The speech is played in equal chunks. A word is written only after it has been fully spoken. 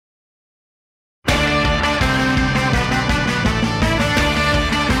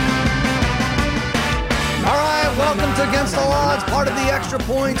Podcast, part of the Extra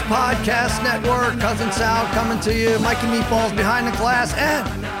Points Podcast Network. Cousin Sal coming to you. Mikey Meatballs behind the glass. And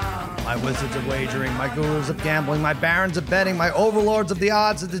my wizards of wagering, my gurus of gambling, my barons of betting, my overlords of the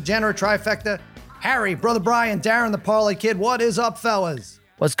odds, the degenerate trifecta. Harry, Brother Brian, Darren the Parlay Kid. What is up, fellas?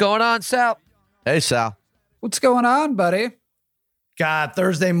 What's going on, Sal? Hey, Sal. What's going on, buddy? Got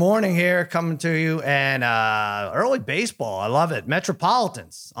Thursday morning here coming to you, and early baseball. I love it.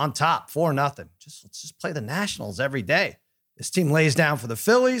 Metropolitans on top, 4-0. Let's just play the Nationals every day. This team lays down for the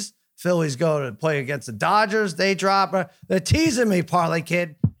Phillies. Phillies go to play against the Dodgers. They drop. They're teasing me, Parlay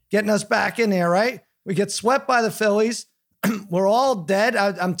Kid, getting us back in there, right? We get swept by the Phillies. We're all dead.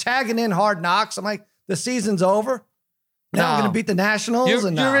 I'm tagging in Hard Knocks. I'm like, the season's over. Now we're going to beat the Nationals. You're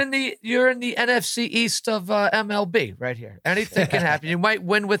in the NFC East of MLB right here. Anything can happen. You might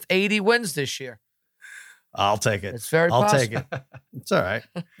win with 80 wins this year. I'll take it. It's very possible. I'll take it. It's all right.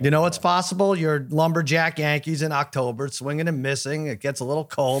 You know what's possible? Your lumberjack Yankees in October, swinging and missing. It gets a little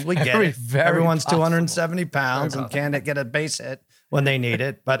cold. We get it. Everyone's possible. 270 pounds and can't get a base hit when they need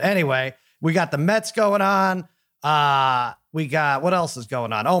it. But anyway, we got the Mets going on. We got, what else is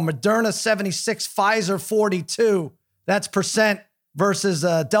going on? Oh, Moderna 76, Pfizer 42. That's percent versus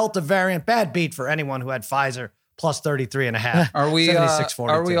Delta variant. Bad beat for anyone who had Pfizer plus 33.5. Are we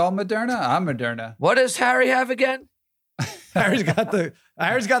all Moderna? I'm Moderna. What does Harry have again? Harry's got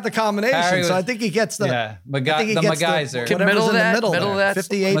the combination, so I think he gets the McGeyser. Middle of that,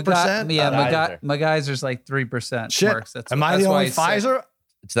 58%. Yeah, McGeyser's like 3%. Shit. Marks. Am I the only Pfizer?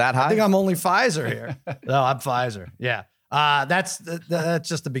 It's that high? I think I'm only Pfizer here. No, I'm Pfizer. Yeah. That's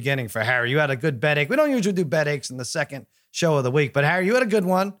just the beginning for Harry. You had a good bet ache. We don't usually do bet aches in the second show of the week, but Harry, you had a good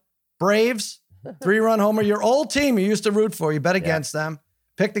one. Braves, 3-run homer. Your old team you used to root for. You bet against them,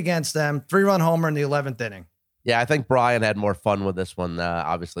 picked against them, 3-run homer in the 11th inning. Yeah, I think Brian had more fun with this one,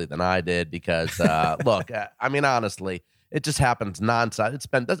 obviously, than I did because, look, I mean, honestly, it just happens nonstop. It's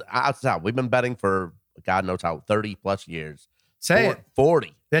been, we've been betting for God knows how, 30 plus years. Say it.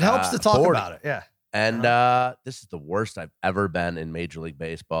 40. It helps to talk 40. about it. Yeah. And this is the worst I've ever been in Major League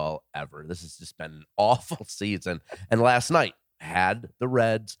Baseball ever. This has just been an awful season. And last night, had the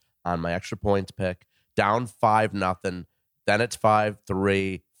Reds on my extra points pick, down 5-0. Then it's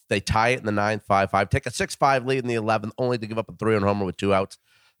 5-3. They tie it in the 9th, 5-5. Take a 6-5 lead in the 11th, only to give up a 3-run homer with 2 outs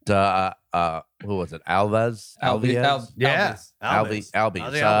to, who was it? Alves? Alves.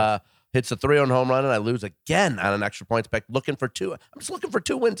 Hits a 3-run home run, and I lose again on an extra points pick, looking for 2. I'm just looking for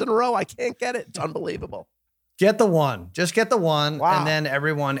 2 wins in a row. I can't get it. It's unbelievable. Get the one. Just get the one. Wow. And then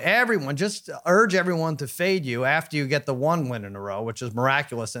everyone, just urge everyone to fade you after you get the 1 win in a row, which is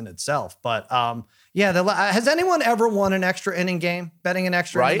miraculous in itself. But has anyone ever won an extra inning game, betting an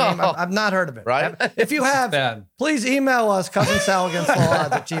extra inning game? I've not heard of it. Right? If you have, please email us,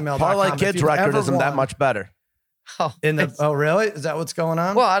 cousinsalagaminstallodds@gmail.com. Parlay Kid's record isn't that much better. Really? Is that what's going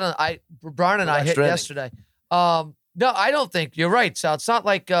on? Well, Brian and I hit yesterday. No, I don't think you're right, Sal. It's not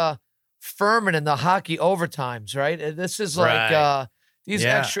like Furman in the hockey overtimes, right? This is like these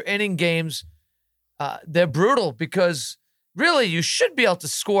extra inning games. They're brutal because really you should be able to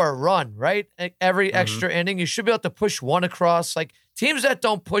score a run, right? Every extra inning, you should be able to push one across. Like teams that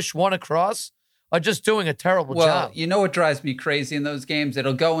don't push one across are just doing a terrible job. Well, you know what drives me crazy in those games?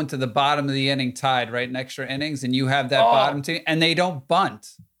 It'll go into the bottom of the inning tied, right, in extra innings, and you have that bottom team, and they don't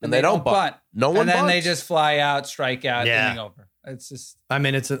bunt. And they don't bunt. No one bunts. And then bunts. they just fly out, strike out, inning over. It's just... I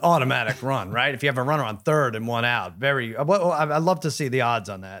mean, it's an automatic run, right? If you have a runner on third and 1 out, I'd love to see the odds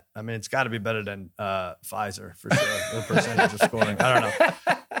on that. I mean, it's got to be better than Pfizer for sure, the percentage of scoring. I don't know.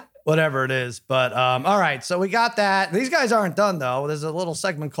 Whatever it is. But all right, so we got that. These guys aren't done, though. There's a little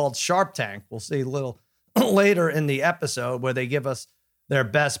segment called Sharp Tank. We'll see a little later in the episode where they give us their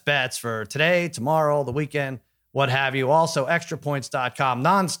best bets for today, tomorrow, the weekend, what have you. Also, extrapoints.com,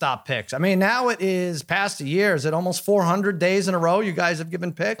 nonstop picks. I mean, now it is past a year. Is it almost 400 days in a row you guys have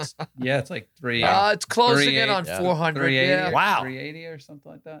given picks? Yeah, it's like 3. It's closing in on 400. Yeah. Wow. 380 or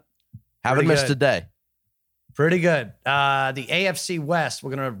something like that. Haven't missed a day. Pretty good. The AFC West,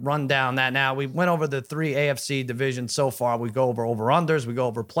 we're going to run down that now. We went over the 3 AFC divisions so far. We go over-unders. We go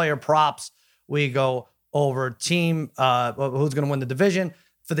over player props. We go over team, who's going to win the division.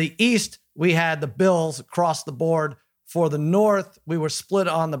 For the East, we had the Bills across the board. For the North, we were split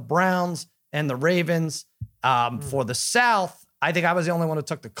on the Browns and the Ravens. For the South, I think I was the only one who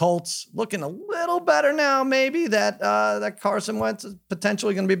took the Colts. Looking a little better now, maybe, that Carson Wentz is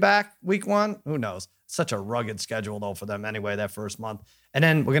potentially going to be back week 1. Who knows? Such a rugged schedule, though, for them anyway, that first month. And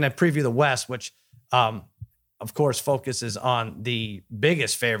then we're going to preview the West, which, of course, focuses on the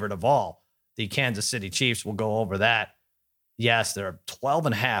biggest favorite of all, the Kansas City Chiefs. We'll go over that. Yes, they're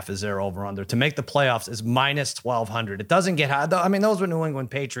 12.5 is their over under. To make the playoffs is minus 1,200. It doesn't get high. I mean, those were New England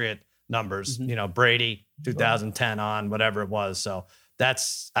Patriot numbers, Brady 2010 on whatever it was. So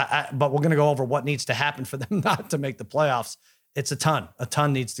that's, but we're going to go over what needs to happen for them not to make the playoffs. It's a ton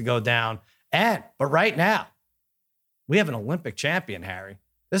needs to go down. But right now we have an Olympic champion, Harry.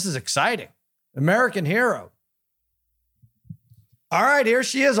 This is exciting. American hero. All right, here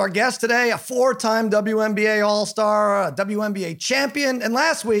she is, our guest today, a 4-time WNBA All-Star, a WNBA champion. And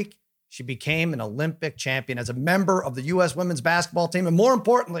last week, she became an Olympic champion as a member of the U.S. women's basketball team. And more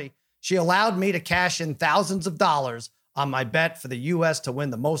importantly, she allowed me to cash in thousands of dollars on my bet for the U.S. to win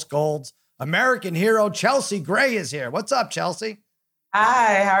the most golds. American hero Chelsea Gray is here. What's up, Chelsea?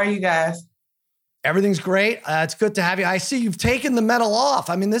 Hi, how are you guys? Everything's great. It's good to have you. I see you've taken the medal off.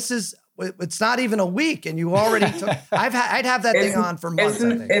 I mean, it's not even a week and you already took, I'd have that thing on for months.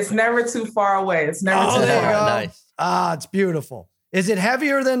 It's never too far away. It's never too there far. You go. Nice. It's beautiful. Is it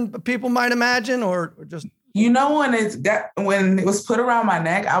heavier than people might imagine or just? When it was put around my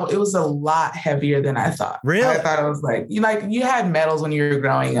neck, it was a lot heavier than I thought. Really? I thought it was like you had medals when you were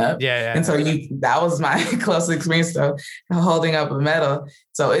growing up. Yeah. And so that was my close experience to holding up a medal.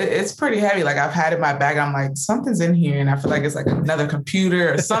 So it's pretty heavy. Like I've had it in my bag. I'm like, something's in here. And I feel like it's like another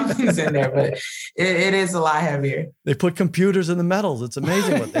computer or something's in there, but it is a lot heavier. They put computers in the medals. It's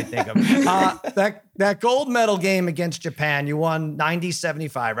amazing what they think of. That gold medal game against Japan, you won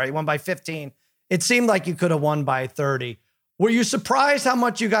 90-75, right? You won by 15. It seemed like you could have won by 30. Were you surprised how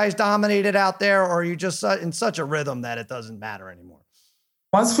much you guys dominated out there, or are you just in such a rhythm that it doesn't matter anymore?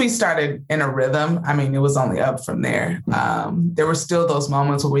 Once we started in a rhythm, I mean, it was only up from there. There were still those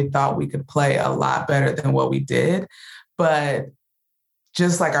moments where we thought we could play a lot better than what we did. But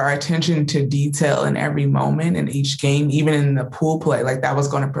just like our attention to detail in every moment in each game, even in the pool play, like that was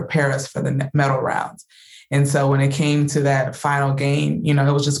going to prepare us for the medal rounds. And so when it came to that final game,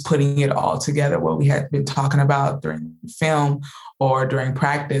 it was just putting it all together, what we had been talking about during film or during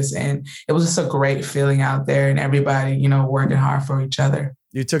practice. And it was just a great feeling out there and everybody, working hard for each other.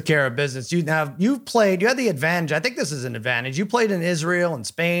 You took care of business. You had the advantage. I think this is an advantage. You played in Israel and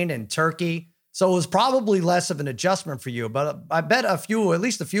Spain and Turkey. So it was probably less of an adjustment for you. But I bet at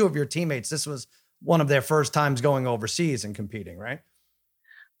least a few of your teammates, this was one of their first times going overseas and competing, right?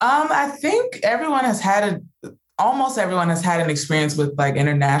 I think almost everyone has had an experience with like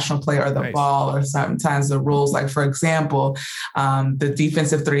international play or the ball or sometimes the rules. Like, for example, the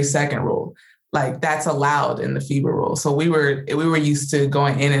defensive 3-second rule, like that's allowed in the FIBA rule. So we were used to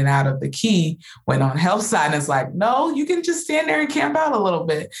going in and out of the key when on health side, it's like, no, you can just stand there and camp out a little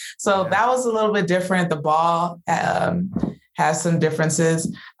bit. So that was a little bit different. The ball, has some differences.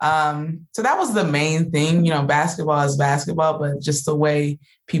 So that was the main thing. Basketball is basketball, but just the way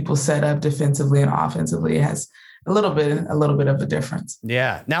people set up defensively and offensively has a little bit of a difference.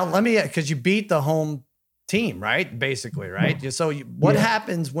 Yeah. Now because you beat the home team, right? Basically, right? So what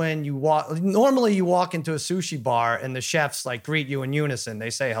happens when you walk? Normally you walk into a sushi bar and the chefs like greet you in unison.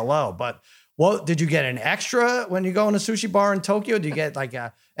 They say hello, but did you get an extra when you go in a sushi bar in Tokyo? Do you get like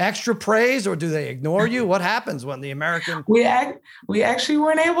a extra praise or do they ignore you? What happens when the American... We actually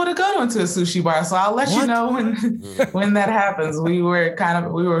weren't able to go into a sushi bar. So I'll let you know when that happens. We were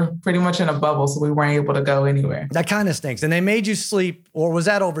pretty much in a bubble, so we weren't able to go anywhere. That kind of stinks. And they made you sleep, or was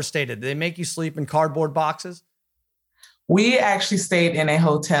that overstated? Did they make you sleep in cardboard boxes? We actually stayed in a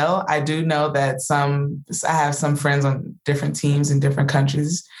hotel. I do know that I have some friends on different teams in different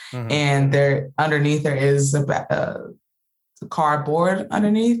countries, and underneath there is a cardboard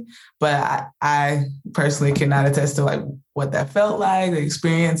underneath, but I personally cannot attest to like what that felt like, the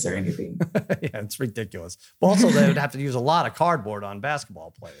experience or anything. Yeah, it's ridiculous. But also they would have to use a lot of cardboard on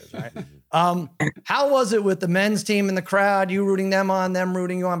basketball players, right? How was it with the men's team in the crowd? You rooting them on, them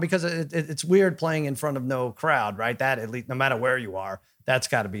rooting you on? Because it's weird playing in front of no crowd, right? That at least no matter where you are, that's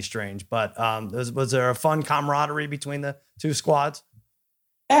got to be strange. But was there a fun camaraderie between the two squads?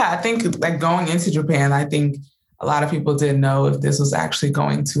 Yeah, I think like going into Japan, I think a lot of people didn't know if this was actually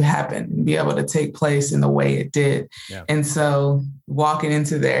going to happen and be able to take place in the way it did. Yeah. And so walking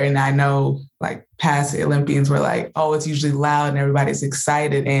into there, and I know like past Olympians were like, oh, it's usually loud and everybody's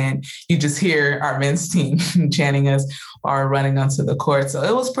excited. And you just hear our men's team chanting us or running onto the court. So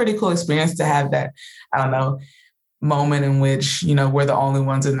it was a pretty cool experience to have that, moment in which, we're the only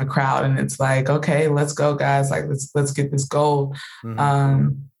ones in the crowd. And it's like, okay, let's go guys. Like, let's get this goal.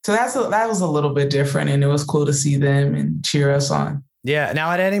 So that was a little bit different, and it was cool to see them and cheer us on. Yeah.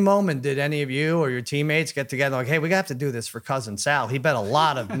 Now, at any moment, did any of you or your teammates get together like, hey, we have to do this for cousin Sal? He bet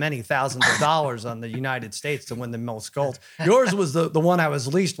many thousands of dollars on the United States to win the most goals. Yours was the one I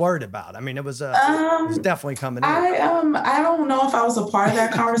was least worried about. I mean, it was definitely coming in. I don't know if I was a part of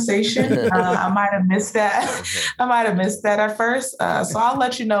that conversation. I might have missed that. I might have missed that at first. So I'll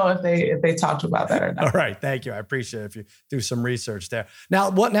let you know if they talked about that or not. All right. Thank you. I appreciate it if you do some research there. Now,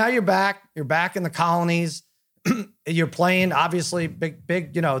 now you're back. You're back in the colonies. You're playing, obviously, big,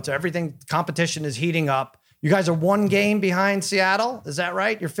 it's everything. Competition is heating up. You guys are 1 game behind Seattle. Is that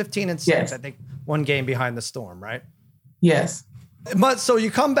right? You're 15-6, yes. I think 1 game behind the Storm, right? Yes. But so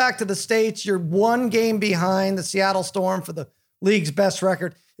you come back to the States, you're 1 game behind the Seattle Storm for the league's best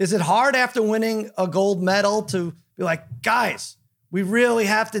record. Is it hard after winning a gold medal to be like, guys, we really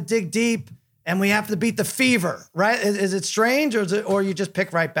have to dig deep and we have to beat the fever, right? Is it strange or you just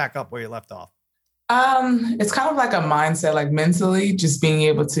pick right back up where you left off? It's kind of like a mindset, like mentally, just being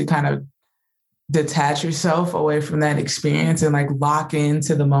able to kind of detach yourself away from that experience and like lock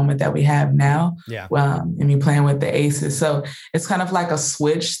into the moment that we have now. Yeah. And me playing with the Aces. So it's kind of like a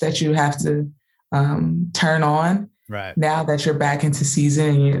switch that you have to turn on. Right. Now that you're back into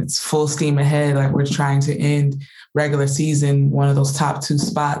season and it's full steam ahead, like we're trying to end regular season, one of those top 2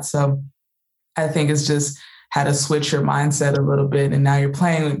 spots. So I think it's just how to switch your mindset a little bit. And now you're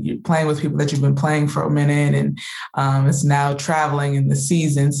playing with people that you've been playing for a minute, and it's now traveling in the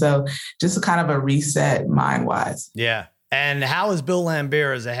season. So just a kind of a reset mind-wise. Yeah. And how is Bill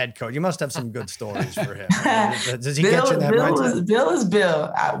Laimbeer as a head coach? You must have some good stories for him. Does he get you in that mindset? Bill is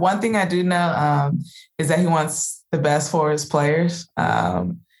Bill. One thing I do know is that he wants the best for his players.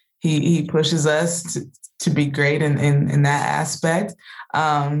 He pushes us to be great in that aspect.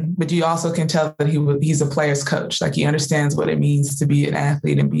 But you also can tell that he's a player's coach. Like he understands what it means to be an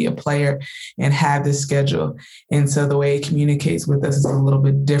athlete and be a player and have this schedule. And so the way he communicates with us is a little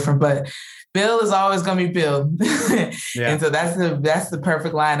bit different, but Bill is always going to be Bill. Yeah. And so that's the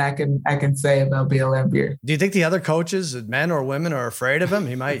perfect line I can say about Bill Laimbeer. Do you think the other coaches, men or women, are afraid of him?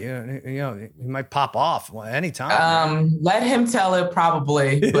 He might, he might pop off anytime. Let him tell it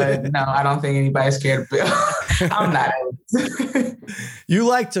probably, but no, I don't think anybody's scared of Bill. I'm not. You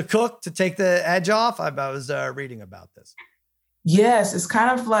like to cook to take the edge off? I was reading about this. Yes, it's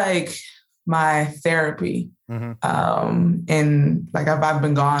kind of like my therapy. Mm-hmm. And like I've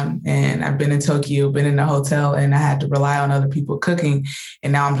been gone and I've been in Tokyo, been in a hotel, and I had to rely on other people cooking.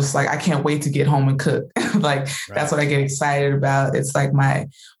 And now I'm just like, I can't wait to get home and cook. Like, right. That's what I get excited about. It's like my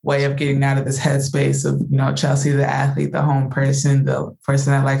way of getting out of this headspace of, Chelsea, the athlete, the home person, the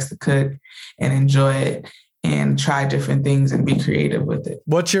person that likes to cook and enjoy it and try different things and be creative with it.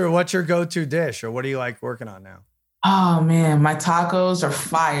 What's your go-to dish, or what do you like working on now? Oh man, my tacos are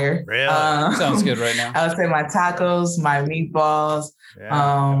fire. Really? Sounds good right now. I would say my tacos, my meatballs,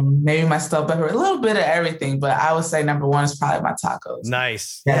 maybe my stuffed pepper, a little bit of everything, but I would say number 1 is probably my tacos.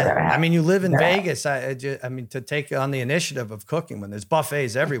 Nice. Yeah. I mean, you live in Vegas. I mean, to take on the initiative of cooking when there's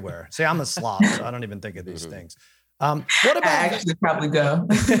buffets everywhere. See, I'm a slob, so I don't even think of these things. What about? I actually probably go.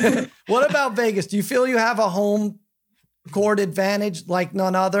 What about Vegas? Do you feel you have a home court advantage like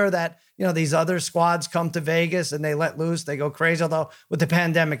none other, that these other squads come to Vegas and they let loose, they go crazy, although with the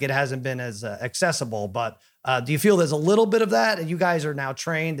pandemic it hasn't been as accessible, but do you feel there's a little bit of that? And you guys are now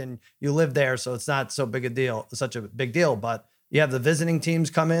trained and you live there, so it's not such a big deal, but you have the visiting teams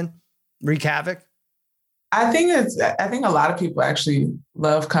come in, wreak havoc? I think a lot of people actually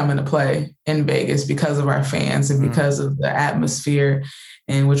love coming to play in Vegas because of our fans and because of the atmosphere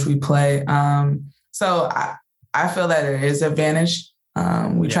in which we play. So I feel that it is an advantage.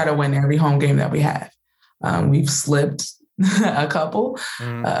 We try to win every home game that we have. We've slipped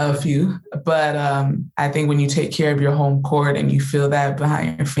a few, but I think when you take care of your home court and you feel that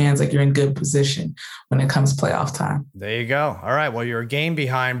behind your fans, like you're in good position when it comes playoff time. There you go. All right. Well, you're a game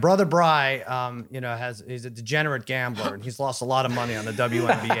behind. Brother Bry, he's a degenerate gambler and he's lost a lot of money on the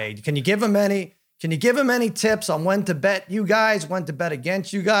WNBA. Can you give him any tips on when to bet you guys, when to bet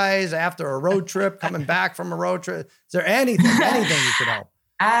against you guys after a road trip, coming back from a road trip? Is there anything you could help?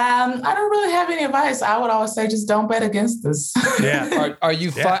 I don't really have any advice. I would always say just don't bet against us. Yeah. Are you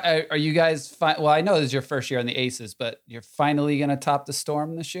guys well, I know this is your first year on the Aces, but you're finally going to top the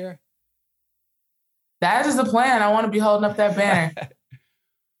Storm this year? That is the plan. I want to be holding up that banner.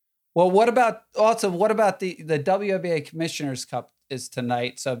 Well, what about the WNBA Commissioner's Cup is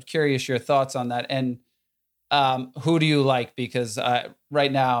tonight? So I'm curious your thoughts on that. And who do you like? Because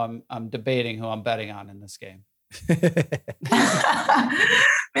right now I'm debating who I'm betting on in this game.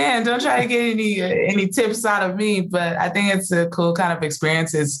 Man, don't try to get any tips out of me, but I think it's a cool kind of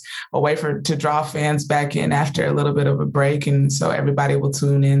experience. It's a way to draw fans back in after a little bit of a break, and so everybody will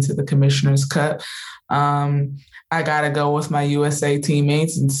tune into the Commissioner's Cup. I gotta go with my USA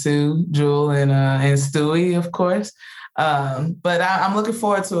teammates and Sue, Jewel, and Stewie, of course. But I'm looking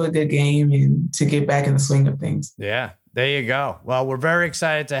forward to a good game and to get back in the swing of things. Yeah. There you go. Well, we're very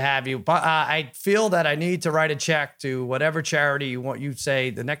excited to have you. But I feel that I need to write a check to whatever charity you want. You say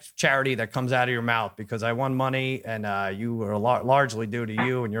the next charity that comes out of your mouth, because I won money, and you are largely due to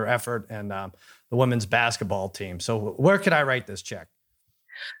you and your effort and the women's basketball team. So where could I write this check?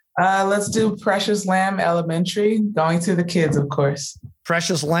 Let's do Precious Lamb Elementary, going to the kids, of course.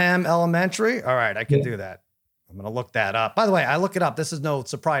 Precious Lamb Elementary. All right, I can do that. I'm going to look that up. By the way, I look it up. This is no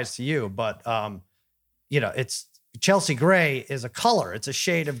surprise to you, but it's Chelsea gray is a color. It's a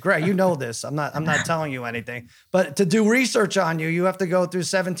shade of gray. You know this. I'm not telling you anything. But to do research on you, you have to go through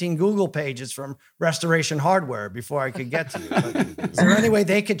 17 Google pages from Restoration Hardware before I could get to you. But is there any way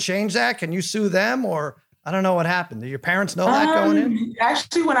they could change that? Can you sue them? Or I don't know what happened. Do your parents know that going in?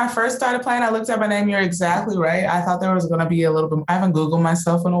 Actually, when I first started playing, I looked at my name. You're exactly right. I thought there was going to be a little bit. I haven't Googled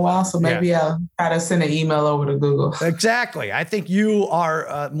myself in a while, so maybe I'll try to send an email over to Google. Exactly. I think you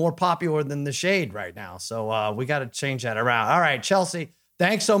are more popular than the shade right now. So we got to change that around. All right, Chelsea,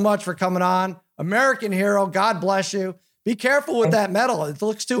 thanks so much for coming on. American hero. God bless you. Be careful with that medal. It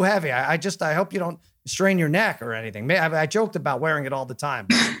looks too heavy. I hope you don't strain your neck or anything. I joked about wearing it all the time.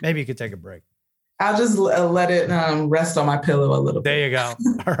 Maybe you could take a break. I'll just let it rest on my pillow a little bit. There you go.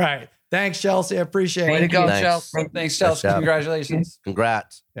 All right. Thanks, Chelsea. I appreciate it. Way to go, Chelsea. Thanks, Chelsea. Congratulations.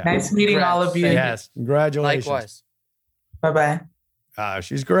 Congrats. Yeah. Nice meeting all of you. Yes. Congratulations. Likewise. Bye-bye.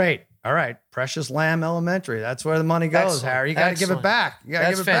 She's great. All right. Precious Lamb Elementary. That's where the money goes, Excellent. Harry. You got to give it back. You got to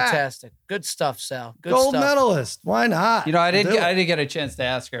give it back. That's fantastic. Good stuff, Sal. Good Gold stuff. medalist. Why not? I did get a chance to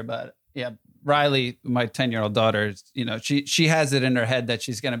ask her about it. Yeah. Riley, my 10-year-old daughter, she has it in her head that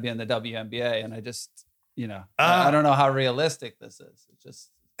she's going to be in the WNBA. And I just, I don't know how realistic this is. It's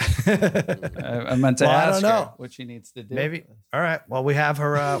just, I meant to ask her what she needs to do. Maybe. All right. Well, we have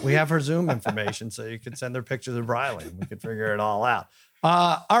her Zoom information, so you can send her pictures of Riley and we can figure it all out.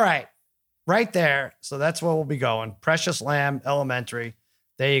 All right. Right there. So that's where we'll be going. Precious Lamb Elementary.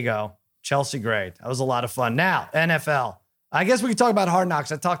 There you go. Chelsea Gray. That was a lot of fun. Now, NFL. I guess we can talk about Hard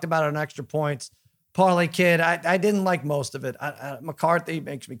Knocks. I talked about it on Extra Points. Parlay Kid, I didn't like most of it. McCarthy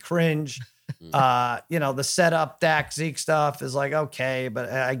makes me cringe. The setup Dak Zeke stuff is like, okay,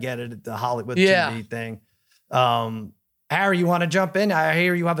 but I get it. The Hollywood TV thing. Harry, you want to jump in? I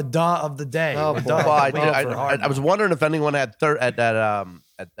hear you have a duh of the day. Oh, I was wondering if anyone had at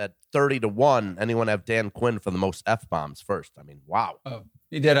 30-1, anyone have Dan Quinn for the most F-bombs first. I mean, wow. Oh,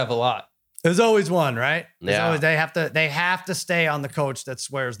 he did have a lot. There's always one, right? Yeah. They have to stay on the coach that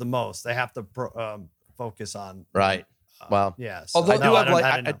swears the most. They have to focus on. Right. Well, yes. Although go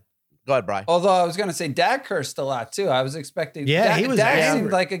ahead, Brian. Although I was going to say Dak cursed a lot too. I was expecting. Yeah, he was. Dak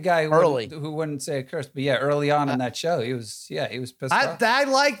seemed like a guy who wouldn't say a curse, but early on in that show, he was pissed off. I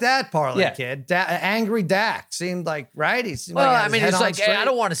like that Parlay Kid. Angry Dak seemed like right. He seemed it's like, hey, I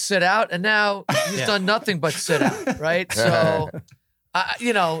don't want to sit out, and now he's done nothing but sit out, right? So,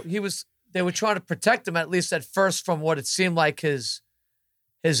 they were trying to protect him at least at first from what it seemed like his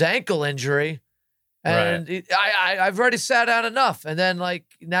ankle injury. And I've already sat out enough. And then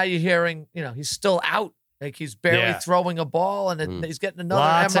now you're hearing, he's still out. Like he's barely throwing a ball and he's getting another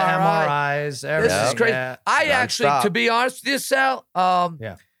Lots MRI. of MRIs. This is crazy. Yeah. I actually, to be honest with you, Sal,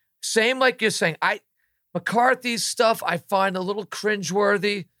 same like you're saying, McCarthy's stuff I find a little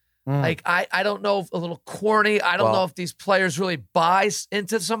cringeworthy. Like, I don't know, a little corny. I don't know if these players really buy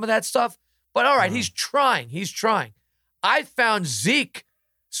into some of that stuff. But all right, he's trying. I found Zeke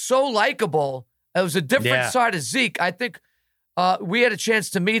so likable. It was a different side of Zeke. I think we had a chance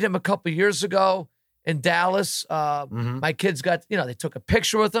to meet him a couple of years ago in Dallas. My kids got, they took a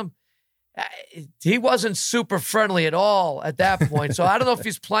picture with him. He wasn't super friendly at all at that point. So I don't know if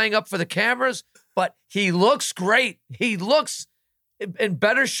he's playing up for the cameras, but he looks great. He looks in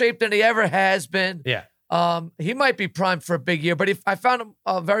better shape than he ever has been. Yeah. He might be primed for a big year, but I found him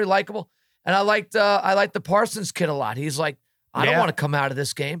very likable. And I liked the Parsons kid a lot. He's like, I don't want to come out of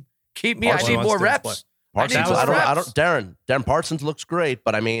this game. Keep me. I need more reps. Parsons, Darren Parsons looks great,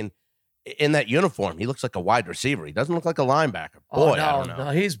 but I mean, in that uniform, he looks like a wide receiver. He doesn't look like a linebacker. Boy, I don't know. No,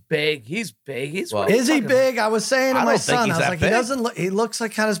 he's big. He's big. Is he big? I was saying to my son, I was like, big. he doesn't look. He looks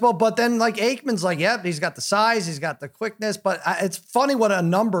like kind of small. But then like Aikman's like, yep, he's got the size, he's got the quickness. But it's funny what a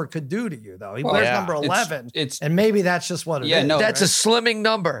number could do to you, though. He wears number 11, and maybe that's just what it is. No, that's a slimming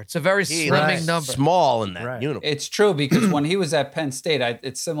number. It's a very slimming number. Small in that uniform. It's true because when he was at Penn State,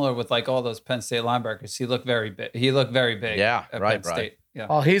 it's similar with like all those Penn State linebackers. He looked very big. Yeah, at right, Penn State. Yeah.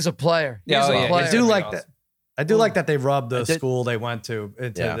 Oh, he's a player. He's a player. I do like that. I do like that they rubbed the school they went to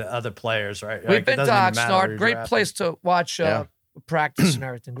into the other players, right? We've been to Oxnard. Great place to watch practice and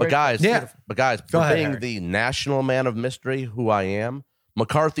everything. But guys, Go ahead, being Harry. the national man of mystery, who I am,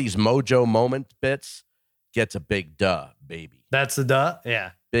 McCarthy's mojo moment bits gets a big duh, baby. That's the duh?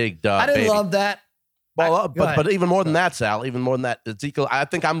 Yeah. Big duh, I didn't baby. love that. Well, but even more than that, Sal, even more than that, Ezekiel, I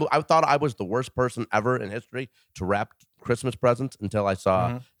thought I was the worst person ever in history to wrap Christmas presents until I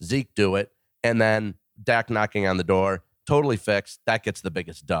saw Zeke do it, and then Dak knocking on the door, totally fixed. That gets the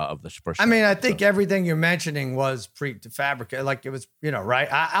biggest duh of the first. I mean, I think everything you're mentioning was prefabricated, like it was, right?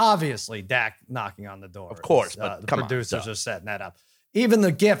 Obviously, Dak knocking on the door. Of course, but the producers are setting that up. Even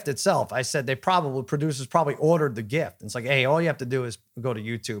the gift itself, I said producers probably ordered the gift. It's like, hey, all you have to do is go to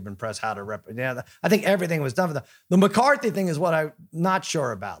YouTube and press how to rep. Yeah, I think everything was done for them. The McCarthy thing is what I'm not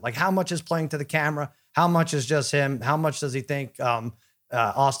sure about. Like, how much is playing to the camera? How much is just him? How much does he think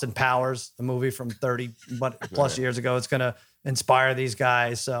Austin Powers, the movie from 30 plus years ago, is going to inspire these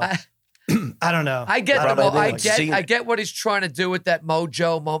guys? So I don't know. I get what he's trying to do with that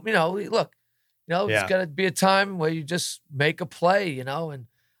mojo moment. Look. It's got to be a time where you just make a play, and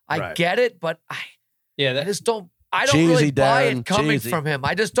I get it, but I don't really buy it coming from him.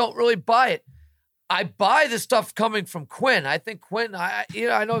 I just don't really buy it. I buy the stuff coming from Quinn. I think Quinn, I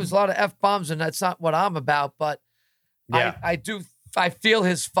know there's a lot of F-bombs and that's not what I'm about, but I feel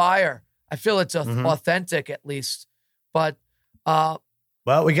his fire. I feel it's authentic at least, but,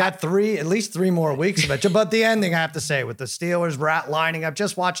 well, we got at least three more weeks of it. But the ending, I have to say, with the Steelers lining up,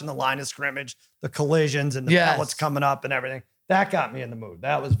 just watching the line of scrimmage, the collisions and the pellets coming up and everything, that got me in the mood.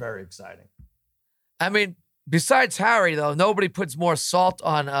 That was very exciting. I mean, besides Harry, though, nobody puts more salt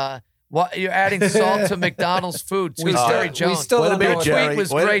on you're adding salt to McDonald's food, too. Jerry Jones. We still don't know what tweet was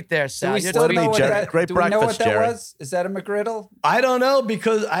great there, Sal. Do we know what that was? Is that a McGriddle? I don't know,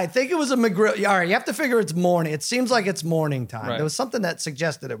 because I think it was a McGriddle. All right, you have to figure it's morning. It seems like it's morning time. Right. There was something that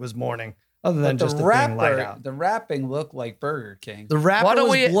suggested it was morning, other than just being light out. The wrapping looked like Burger King. The wrapper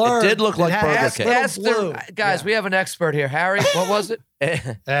was blurred. It did look like Burger King. Guys, we have an expert here. Harry, what was it?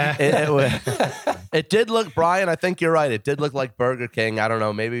 It did look, Brian, I think you're right. It did look like Burger King. I don't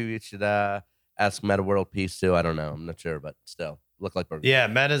know. Maybe we should ask Meta World Peace too. I don't know. I'm not sure, but still, look like Burger King. Yeah,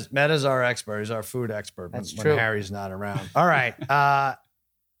 Meta's our expert. He's our food expert when Harry's not around. All right.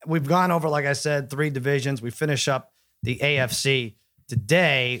 We've gone over, like I said, 3 divisions. We finish up the AFC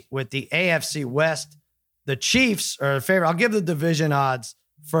today with the AFC West. The Chiefs are a favorite. I'll give the division odds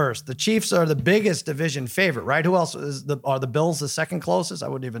first. The Chiefs are the biggest division favorite, right? Who else are the Bills the second closest? I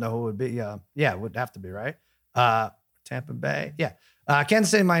wouldn't even know who it would be. It would have to be, right? Tampa Bay. Yeah.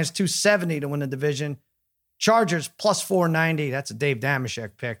 Kansas City minus 270 to win the division. Chargers plus 490. That's a Dave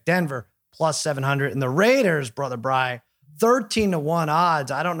Damashek pick. Denver plus 700. And the Raiders, Brother Bry, 13-1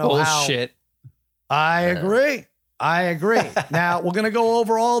 odds. I don't know Bullshit. I agree. Now, we're going to go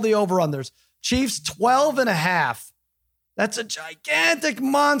over all the over-unders. Chiefs 12.5. That's a gigantic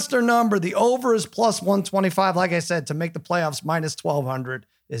monster number. The over is plus 125. Like I said, to make the playoffs, minus 1,200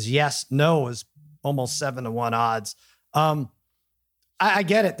 is yes. No is almost 7-1 odds. I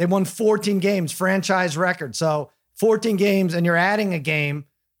get it. They won 14 games, franchise record. So 14 games, and you're adding a game,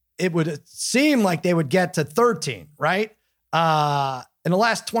 it would seem like they would get to 13, right? In the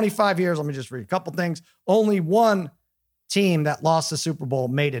last 25 years, let me just read a couple things. Only one team that lost the Super Bowl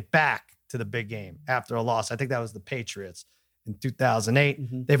made it back to the big game after a loss. I think that was the Patriots in 2008.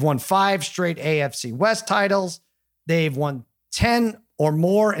 Mm-hmm. They've won 5 straight AFC West titles. They've won 10 or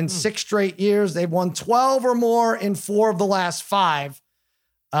more in 6 straight years. They've won 12 or more in 4 of the last 5.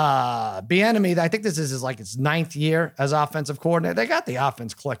 Bieniemy, I think this is like its 9th year as offensive coordinator. They got the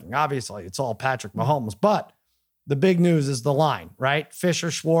offense clicking. Obviously, it's all Patrick Mahomes, but the big news is the line, right? Fisher,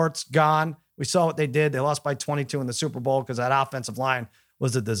 Schwartz, gone. We saw what they did. They lost by 22 in the Super Bowl because that offensive line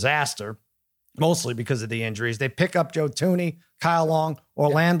was a disaster, mostly because of the injuries. They pick up Joe Thuney, Kyle Long,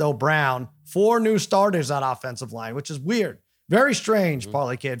 Orlando Brown, 4 new starters on offensive line, which is weird. Very strange,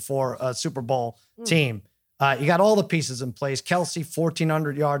 Parlay Kid, for a Super Bowl team. You got all the pieces in place. Kelsey,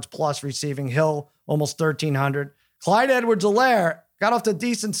 1,400 yards plus receiving. Hill, almost 1,300. Clyde Edwards-Helaire got off to a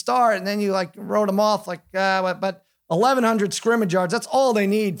decent start, and then you wrote him off but 1,100 scrimmage yards. That's all they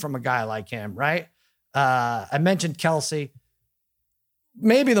need from a guy like him, right? I mentioned Kelce,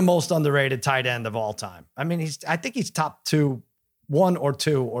 maybe the most underrated tight end of all time. I mean, I think he's top 1 or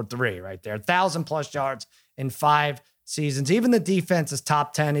 2 or 3 right there. 1,000+ yards in 5 seasons. Even the defense is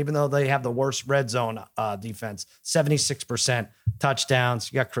top 10, even though they have the worst red zone defense. 76%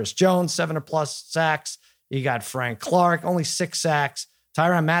 touchdowns. You got Chris Jones, 7+ sacks. You got Frank Clark, only 6 sacks.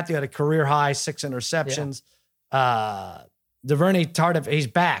 Tyrann Mathieu had a career high, 6 interceptions. Duvernay Tardif, he's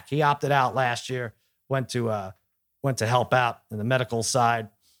back. He opted out last year. Went to help out in the medical side.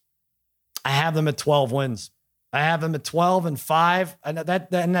 I have them at 12 wins. I have them at 12-5,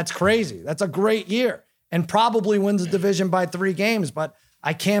 and that's crazy. That's a great year, and probably wins the division by 3 games. But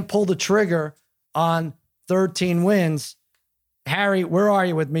I can't pull the trigger on 13 wins. Harry, where are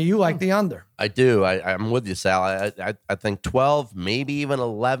you with me? You like the under? I do. I'm with you, Sal. I think 12, maybe even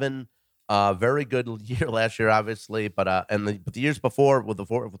 11. Very good year last year, obviously, but the years before with the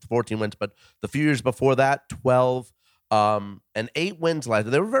 14 wins, but the few years before that, 12 and 8 wins last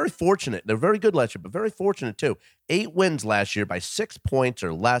year. They were very fortunate. They're very good last year, but very fortunate too. 8 wins last year by 6 points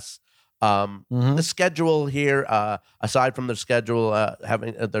or less. The schedule here, aside from their schedule,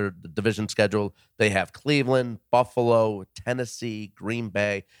 having their division schedule, they have Cleveland, Buffalo, Tennessee, Green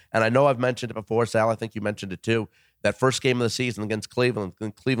Bay, and I know I've mentioned it before, Sal. I think you mentioned it too. That first game of the season against Cleveland,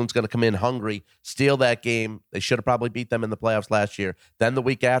 Cleveland's going to come in hungry, steal that game. They should have probably beat them in the playoffs last year. Then the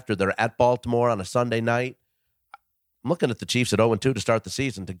week after, they're at Baltimore on a Sunday night. I'm looking at the Chiefs at 0-2 to start the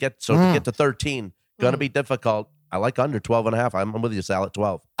season. To get to 13, going to be difficult. I like under 12.5. I'm with you, Sal, at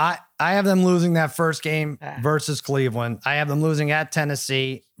 12. I have them losing that first game versus Cleveland. I have them losing at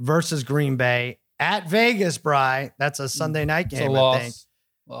Tennessee versus Green Bay. At Vegas, Bri. That's a Sunday night game, I think.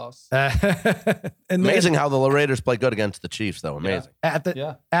 Loss. Amazing how the Raiders play good against the Chiefs, though. Amazing. At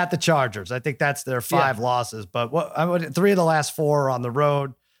the Chargers. I think that's their 5 losses. But 3 of the last 4 are on the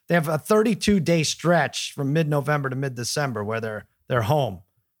road. They have a 32-day stretch from mid-November to mid-December where they're home.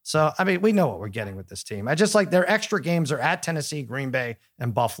 So, I mean, we know what we're getting with this team. I just like their extra games are at Tennessee, Green Bay,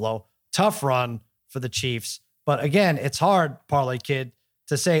 and Buffalo. Tough run for the Chiefs. But again, it's hard, Parlay Kid,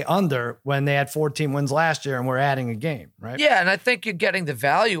 to say under when they had 14 wins last year and we're adding a game, right? Yeah, and I think you're getting the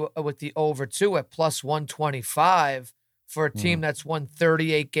value with the over 2 at plus 125 for a team that's won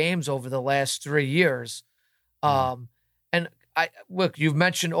 38 games over the last 3 years. And look, you've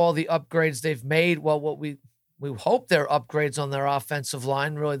mentioned all the upgrades they've made. Well, what we hope they're upgrades on their offensive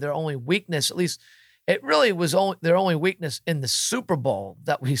line. Really, their only weakness, at least it really was their only weakness in the Super Bowl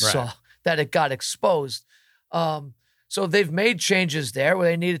that we saw, that it got exposed. So they've made changes there where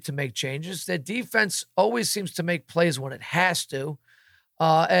they needed to make changes. Their defense always seems to make plays when it has to.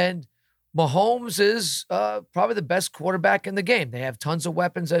 And Mahomes is probably the best quarterback in the game. They have tons of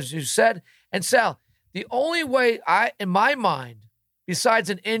weapons, as you said. And Sal, the only way in my mind, besides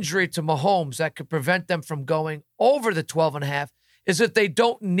an injury to Mahomes that could prevent them from going over the 12.5 is that they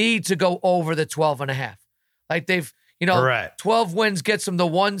don't need to go over the 12.5. Like they've, 12 wins gets them the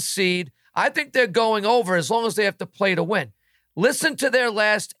 1 seed. I think they're going over as long as they have to play to win. Listen to their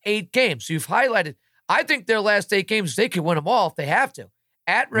last 8 games. You've highlighted. I think their last 8 games, they could win them all if they have to.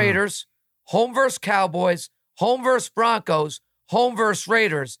 At Raiders, home versus Cowboys, home versus Broncos, home versus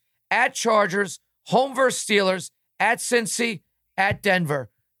Raiders, at Chargers, home versus Steelers, at Cincy, at Denver.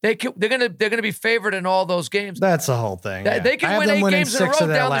 They're gonna be favored in all those games. That's the whole thing. Yeah. They can win 8 games in a row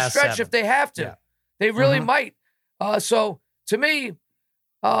down the stretch 7. If they have to. Yeah. They really might. So to me,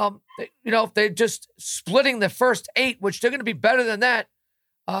 if they're just splitting the first 8, which they're going to be better than that,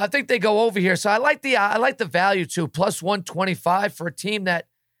 I think they go over here. So I like the value too, plus 125 for a team that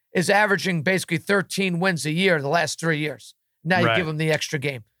is averaging basically 13 wins a year the last 3 years. Now you give them the extra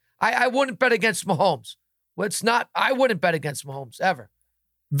game. I wouldn't bet against Mahomes. I wouldn't bet against Mahomes ever.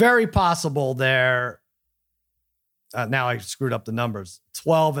 Very possible there. Now I screwed up the numbers.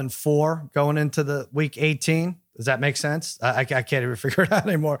 12-4 going into the week 18. Does that make sense? I can't even figure it out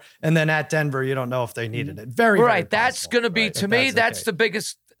anymore. And then at Denver, you don't know if they needed it. Very right. That's going to be, to me, that's the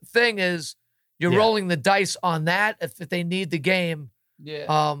biggest thing is you're rolling the dice on that if they need the game.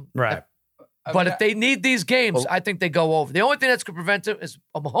 Yeah. Right. But if they need these games, I think they go over. The only thing that's going to prevent it is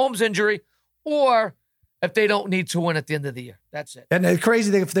a Mahomes injury or if they don't need to win at the end of the year. That's it. And the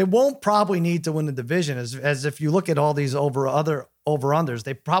crazy thing, if they won't probably need to win the division, as if you look at all these over-unders,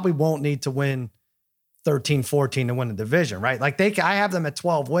 they probably won't need to win 13, 14 to win the division, right? Like I have them at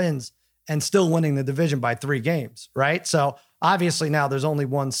 12 wins and still winning the division by 3 games, right? So obviously now there's only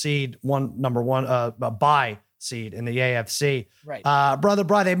one number one bye seed in the AFC. Right. Brother,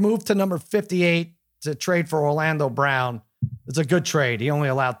 they moved to number 58 to trade for Orlando Brown. It's a good trade. He only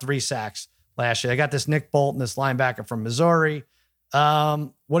allowed 3 sacks last year. I got this Nick Bolton, this linebacker from Missouri.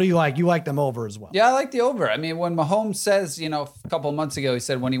 What do you like? You like them over as well? Yeah, I like the over. I mean, when Mahomes says, a couple of months ago, he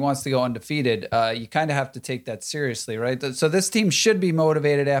said when he wants to go undefeated, you kind of have to take that seriously, right? So this team should be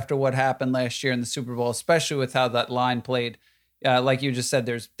motivated after what happened last year in the Super Bowl, especially with how that line played. Like you just said,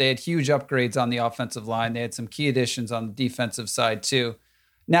 they had huge upgrades on the offensive line. They had some key additions on the defensive side too.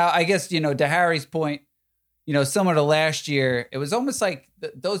 Now, I guess, to Harry's point, similar to last year, it was almost like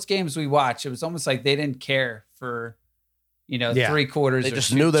those games we watched, it was almost like they didn't care for, 3 quarters. They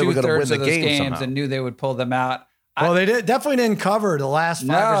just knew they were going to win the game and knew they would pull them out. Well, they definitely didn't cover the last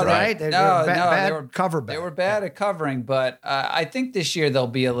 5 right? They were bad cover back. They were bad at covering, but I think this year they'll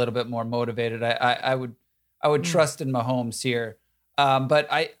be a little bit more motivated. I would trust in Mahomes here. But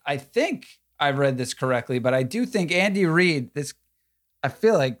I think I read this correctly, but I do think Andy Reid, I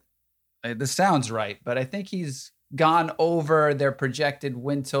feel like this sounds right, but I think he's gone over their projected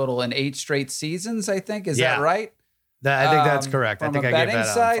win total in 8 straight seasons, I think. Is that right? I think that's correct. I think I gave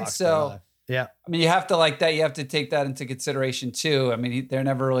that side. On Fox so, yeah. I mean, you have to like that. You have to take that into consideration too. I mean, they're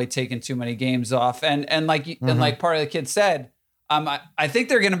never really taking too many games off. And like part of the kid said, I think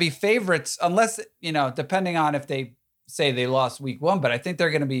they're going to be favorites unless, depending on if they say they lost week 1, but I think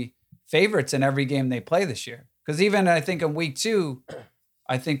they're going to be favorites in every game they play this year. Because even I think in week 2,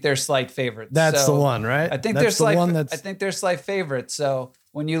 I think they're slight favorites. That's the one, right? I think they're slight favorites. So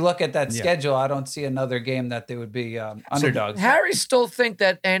when you look at that schedule, I don't see another game that they would be underdogs. Harry still think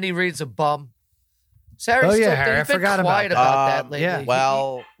that Andy Reid's a bum. Harry I forgot about that lately. Yeah.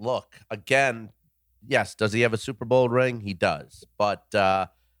 Well, look, again, yes, does he have a Super Bowl ring? He does. But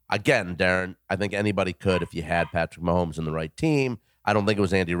again, Darren, I think anybody could if you had Patrick Mahomes in the right team. I don't think it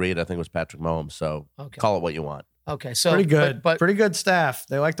was Andy Reid. I think it was Patrick Mahomes. So call it what you want. Okay, so pretty good, but pretty good staff.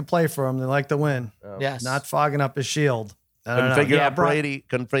 They like to play for him. They like to win. Yes, not fogging up his shield. Couldn't figure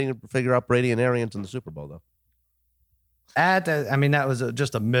out Brady and Arians in the Super Bowl though. That was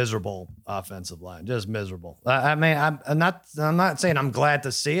just a miserable offensive line, just miserable. I'm not saying I'm glad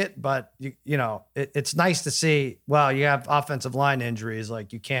to see it, but it's nice to see. Well, you have offensive line injuries,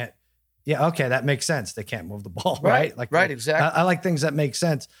 like you can't. Yeah, okay, that makes sense. They can't move the ball, right? Exactly. I like things that make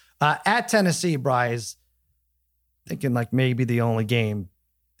sense. At Tennessee, Bryce, thinking like maybe the only game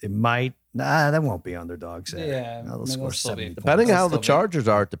they might. Nah, that won't be underdogs. Yeah, they'll score 70. Depending on how the Chargers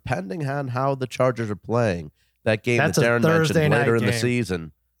are, depending on how the Chargers are playing, that game that Darren mentioned later in the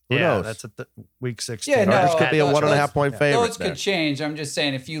season. Who knows? That's week 16. Yeah, Chargers could be a 1.5 point favorite. Those could change. I'm just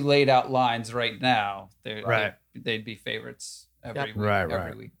saying, if you laid out lines right now, they'd be favorites every week.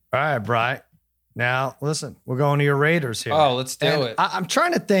 Every week. All right, Bri. Now, listen, we're going to your Raiders here. Oh, let's do it. I'm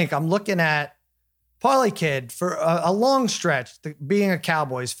trying to think. I'm looking at Paulie Kid for a long stretch. Being a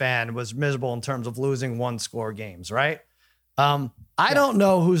Cowboys fan was miserable in terms of losing 1-score games, right? I don't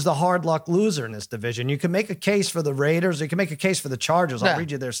know who's the hard luck loser in this division. You can make a case for the Raiders. You can make a case for the Chargers. I'll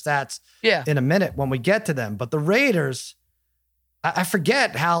read you their stats in a minute when we get to them. But the Raiders, I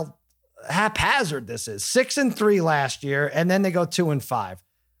forget how haphazard this is. 6-3 last year, and then they go 2-5.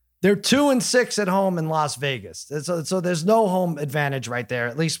 They're 2-6 at home in Las Vegas. So there's no home advantage right there,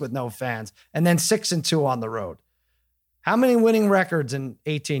 at least with no fans. And then 6-2 on the road. How many winning records in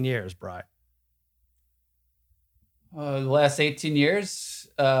 18 years, Bri? The last 18 years,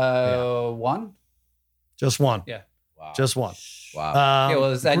 1. Just one. Yeah. Wow. Just one. Wow. It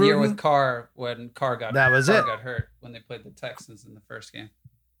was that year with Carr when Carr got hurt when they played the Texans in the first game.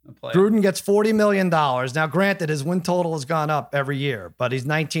 Gruden gets $40 million. Now, granted, his win total has gone up every year, but he's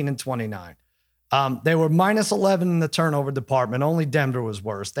 19-29. They were -11 in the turnover department. Only Denver was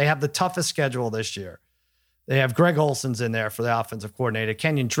worse. They have the toughest schedule this year. They have Greg Olson's in there for the offensive coordinator.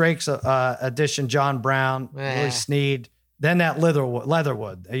 Kenyon Drake's addition, John Brown, Willie Snead. Then that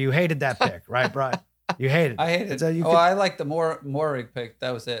Leatherwood. You hated that pick, right, Brian? You hated it. I hated it. I liked the Moorig pick.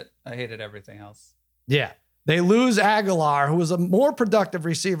 That was it. I hated everything else. Yeah. They lose Aguilar, who was a more productive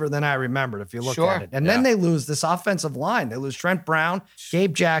receiver than I remembered, if you look at it. And then they lose this offensive line. They lose Trent Brown,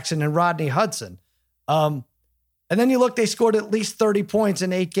 Gabe Jackson, and Rodney Hudson. And then you look, they scored at least 30 points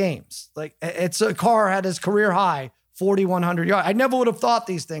in 8 games. Like, Carr had his career high, 4,100 yards. I never would have thought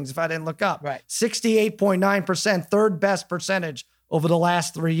these things if I didn't look up. Right. 68.9%, third best percentage over the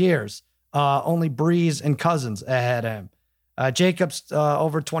last 3 years. Only Breeze and Cousins ahead of him. Jacobs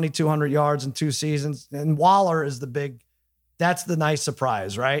over 2,200 yards in 2 seasons, and Waller is that's the nice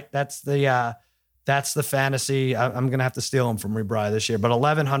surprise, right? That's the fantasy. I'm gonna have to steal him from Rebri this year, but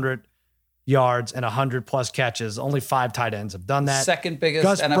 1,100 yards and 100+ catches. Only 5 tight ends have done that. Second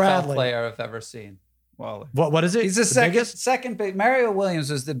biggest NFL player I've ever seen. Waller. What is it? He's the second big. Mario Williams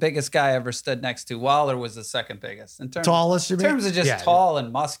was the biggest guy I ever stood next to. Waller was the second biggest. Tallest, in terms of just tall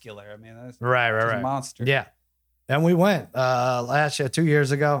and muscular. I mean, that's right. A monster. Yeah. And we went last year, 2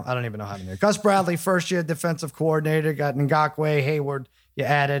 years ago. I don't even know how many. Gus Bradley, first year defensive coordinator, got Ngakoue, Hayward. You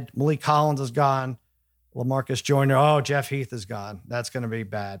added Malik Collins is gone. LaMarcus Joyner. Oh, Jeff Heath is gone. That's going to be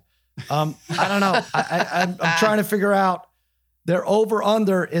bad. I don't know. I'm trying to figure out. Their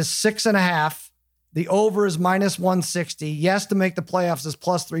over-under is 6.5. The over is minus 160. Yes, to make the playoffs is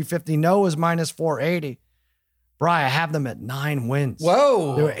plus 350. No is minus 480. Bri, I have them at 9 wins.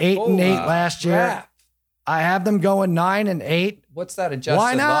 Whoa. They were 8-8 last year. Crap. I have them going 9-8. What's that adjusted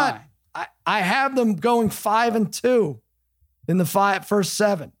Why not? line? I have them going 5-2 in the first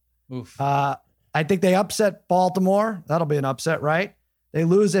 7. Oof. I think they upset Baltimore. That'll be an upset, right? They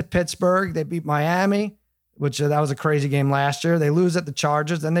lose at Pittsburgh. They beat Miami, which that was a crazy game last year. They lose at the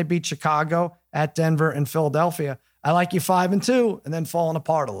Chargers. Then they beat Chicago, at Denver, and Philadelphia. I like you 5-2 and then falling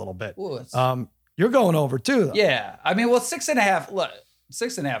apart a little bit. Ooh, you're going over too, though. Yeah. I mean, well, 6.5. Look,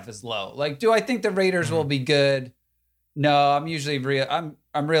 6.5 is low. Like, do I think the Raiders will be good? No, I'm usually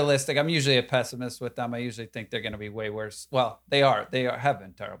I'm realistic. I'm usually a pessimist with them. I usually think they're going to be way worse. Well, they have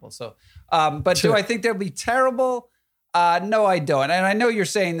been terrible. So, but do I think they'll be terrible? No, I don't. And I know you're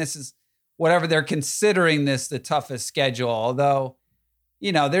saying this is whatever they're considering this the toughest schedule, although,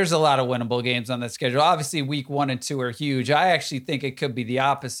 you know, there's a lot of winnable games on the schedule. Obviously, week 1 and 2 are huge. I actually think it could be the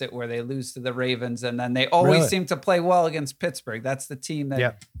opposite, where they lose to the Ravens, and then they always seem to play well against Pittsburgh. That's the team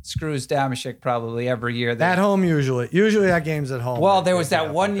that screws Damashek probably every year. At home, usually that game's at home. Well, there was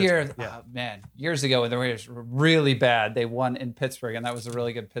that one year, years ago, when the Raiders were really bad. They won in Pittsburgh, and that was a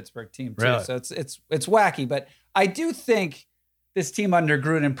really good Pittsburgh team too. Really? So it's wacky, but I do think this team under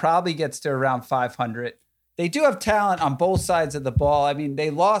Gruden probably gets to around 500. They do have talent on both sides of the ball. I mean, they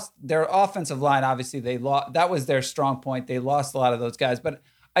lost their offensive line. Obviously, that was their strong point. They lost a lot of those guys. But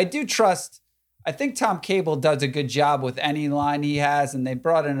I do trust, I think Tom Cable does a good job with any line he has, and they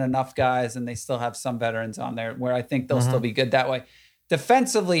brought in enough guys, and they still have some veterans on there where I think they'll still be good that way.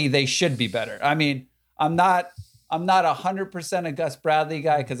 Defensively, they should be better. I mean, I'm not 100% a Gus Bradley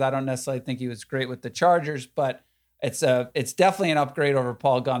guy, because I don't necessarily think he was great with the Chargers, but it's definitely an upgrade over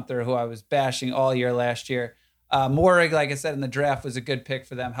Paul Gunther, who I was bashing all year last year. Morig, like I said, in the draft was a good pick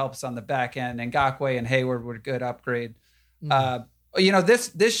for them, helps on the back end. And Ngakoue and Hayward were a good upgrade. You know,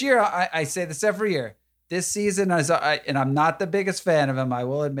 this year, I say this every year, this season is, and I'm not the biggest fan of him, I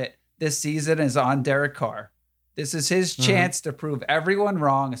will admit, this season is on Derek Carr. This is his chance to prove everyone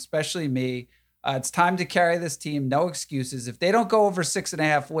wrong, especially me. It's time to carry this team. No excuses. If they don't go over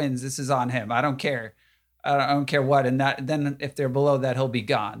 6.5 wins, this is on him. I don't care. I don't care what, and then if they're below that, he'll be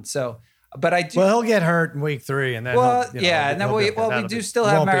gone. So, but I do. Well, he'll get hurt in week 3, and then we do still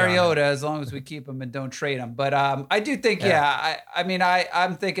have Mariota as long as we keep him and don't trade him. But I do think,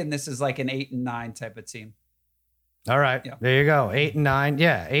 I'm thinking this is like an 8-9 type of team. All right, There you go, 8-9.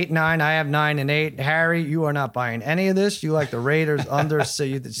 Yeah, 8-9. I have 9-8. Harry, you are not buying any of this. You like the Raiders under? So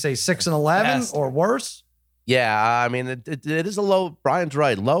you say 6-11 or worse? Yeah, I mean, it is a low. Brian's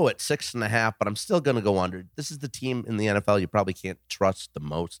right, low at 6.5, but I'm still going to go under. This is the team in the NFL you probably can't trust the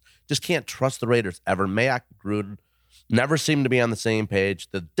most. Just can't trust the Raiders ever. Mayock and Gruden never seem to be on the same page.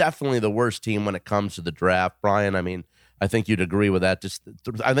 They're definitely the worst team when it comes to the draft. Brian, I mean, I think you'd agree with that.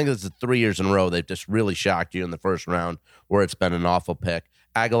 I think this is 3 years in a row they've just really shocked you in the first round, where it's been an awful pick.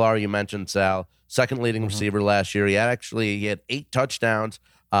 Aguilar, you mentioned, Sal, second leading receiver last year. He had 8 touchdowns.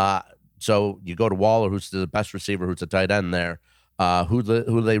 So you go to Waller, who's the best receiver, who's a tight end there. Who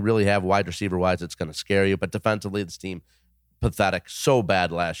they really have wide receiver wise, it's going to scare you. But defensively, this team, pathetic. So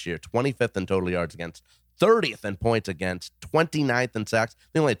bad last year. 25th in total yards against, 30th in points against, 29th in sacks.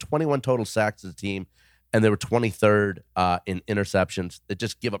 They only had 21 total sacks as a team, and they were 23rd in interceptions. They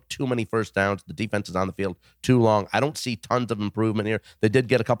just give up too many first downs. The defense is on the field too long. I don't see tons of improvement here. They did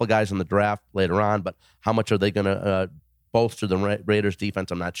get a couple guys in the draft later on, but how much are they going to bolster the Raiders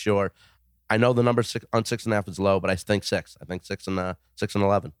defense? I'm not sure. I know the number 6.5 is low, but I think 6. I think 6 and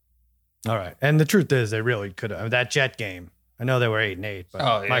 11. All right. And the truth is, they really could have. That Jet game, I know they were 8-8,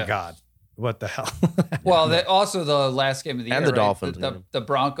 but my God, what the hell? Well, also the last game of the year. And the Dolphins. The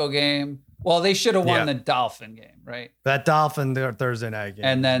Bronco game. Well, they should have won the Dolphin game, right? That Dolphin Thursday night game.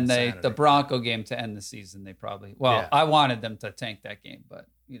 And then the Bronco game to end the season, they probably. Well, I wanted them to tank that game, but,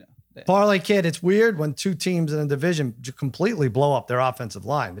 you know. Parlay Kid, it's weird when 2 teams in a division completely blow up their offensive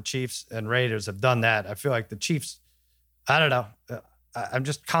line. The Chiefs and Raiders have done that. I feel like the Chiefs, I don't know. I'm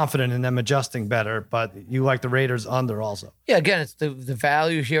just confident in them adjusting better, but you like the Raiders under also. Yeah, again, it's the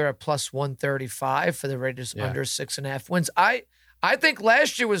value here at plus 135 for the Raiders under 6.5 wins. I think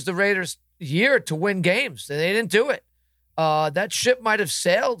last year was the Raiders, year to win games. They didn't do it. That ship might have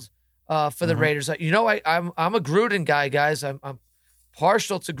sailed for the Raiders. I'm a Gruden guy, guys. I'm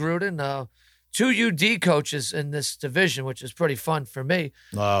partial to Gruden. 2 UD coaches in this division, which is pretty fun for me.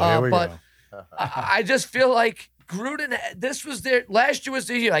 Oh, here we go. I just feel like Gruden, last year was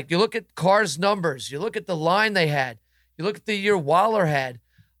the year. Like, you look at Carr's numbers, you look at the line they had, you look at the year Waller had,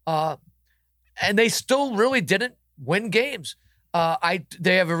 and they still really didn't win games.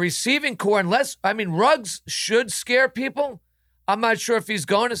 They have a receiving core, Ruggs should scare people. I'm not sure if he's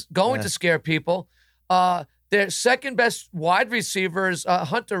going to scare people. Their second best wide receiver is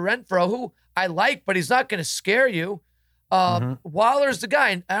Hunter Renfrow, who I like, but he's not going to scare you. Waller's the guy.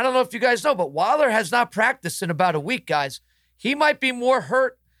 And I don't know if you guys know, but Waller has not practiced in about a week, guys. He might be more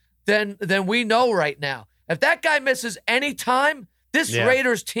hurt than we know right now. If that guy misses any time, this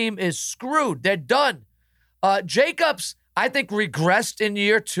Raiders team is screwed. They're done. Jacobs, I think, regressed in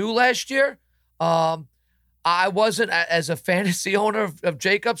year 2 last year. I wasn't, as a fantasy owner of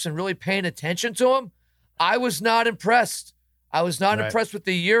Jacobs and really paying attention to him, I was not impressed. I was not impressed with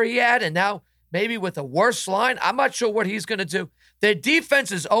the year he had, and now maybe with a worse line. I'm not sure what he's going to do. Their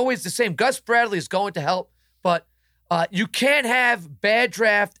defense is always the same. Gus Bradley is going to help, but you can't have bad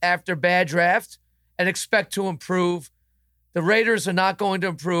draft after bad draft and expect to improve. The Raiders are not going to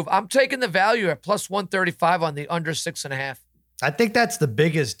improve. I'm taking the value at plus 135 on the under 6.5. I think that's the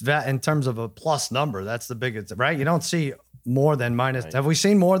biggest in terms of a plus number. That's the biggest, right? You don't see more than minus. Right. Have we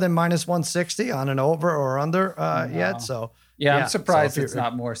seen more than minus 160 on an over or under yet? So I'm surprised it's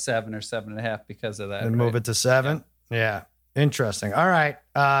not more 7 or 7.5 because of that. And move it to 7. Yeah. Interesting. All right.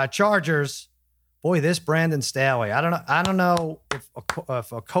 Chargers. Boy, this Brandon Staley. I don't know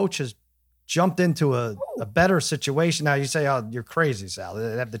if a coach has jumped into a better situation. Now you say, oh, you're crazy, Sal.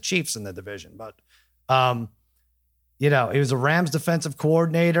 They have the Chiefs in the division, but he was a Rams defensive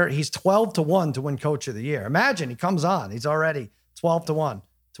coordinator. He's 12-1 to win Coach of the Year. Imagine he comes on. He's already 12-1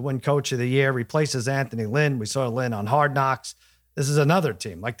 to win Coach of the Year. Replaces Anthony Lynn. We saw Lynn on Hard Knocks. This is another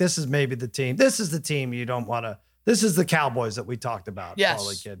team. Like, this is maybe the team. This is the team you don't want to. This is the Cowboys that we talked about. Yes.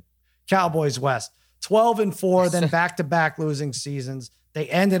 Probably, kid. Cowboys West. 12-4, then back-to-back losing seasons. They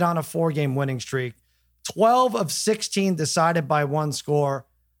ended on a 4-game winning streak. 12 of 16 decided by one score.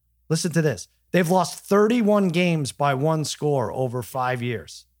 Listen to this. They've lost 31 games by one score over 5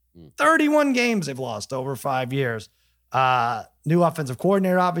 years. 31 games they've lost over 5 years. New offensive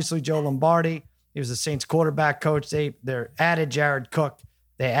coordinator, obviously, Joe Lombardi. He was the Saints quarterback coach. They added Jared Cook.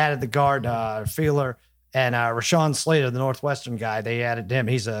 They added the guard, Feeler, and Rashawn Slater, the Northwestern guy. They added him.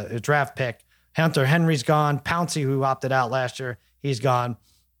 He's a draft pick. Hunter Henry's gone. Pouncey, who opted out last year, he's gone.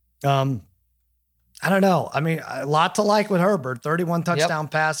 I don't know. I mean, a lot to like with Herbert. 31 touchdown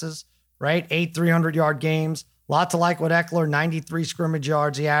passes, right? 8 300-yard games. A lot to like with Eckler. 93 scrimmage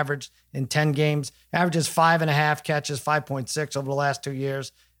yards he averaged in 10 games. Averages 5.5 catches, 5.6 over the last 2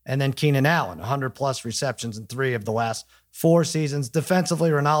 years. And then Keenan Allen, 100-plus receptions in 3 of the last 4 seasons. Defensively,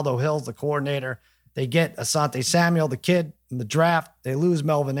 Ronaldo Hill's the coordinator. They get Asante Samuel, the kid, in the draft. They lose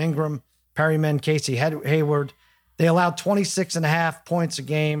Melvin Ingram, Perryman, Casey Hayward. They allowed 26.5 points a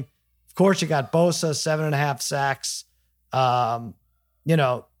game. Of course, you got Bosa, 7.5 sacks.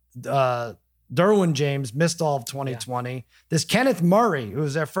 Derwin James missed all of 2020. Yeah. This Kenneth Murray, who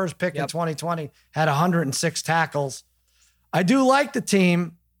was their first pick in 2020, had 106 tackles. I do like the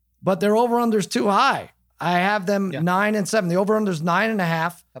team, but their over-under's too high. I have them 9-7. The over-under's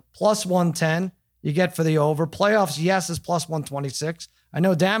 9.5, plus 110 you get for the over. Playoffs, yes, is plus 126. I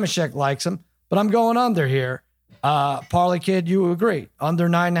know Damashek likes them, but I'm going under here. Parlay Kid, you agree? Under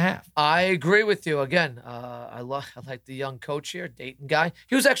 9.5. I agree with you. Again, I like the young coach here, Dayton guy.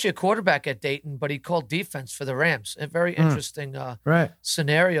 He was actually a quarterback at Dayton, but he called defense for the Rams. A very interesting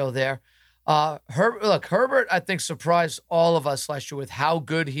scenario there. Herbert, I think, surprised all of us last year with how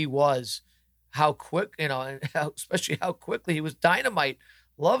good he was, how quick, especially how quickly he was dynamite.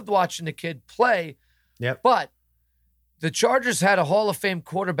 Loved watching the kid play. Yep. But the Chargers had a Hall of Fame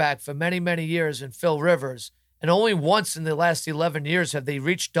quarterback for many, many years in Phil Rivers. And only once in the last 11 years have they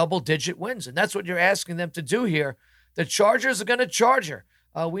reached double-digit wins. And that's what you're asking them to do here. The Chargers are going to Charger.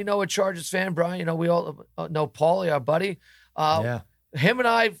 We know a Chargers fan, Brian. We all know Paulie, our buddy. Him and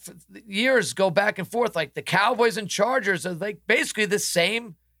I, for years, go back and forth. Like, the Cowboys and Chargers are like basically the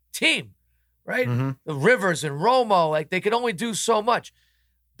same team, right? Mm-hmm. The Rivers and Romo, like, they could only do so much.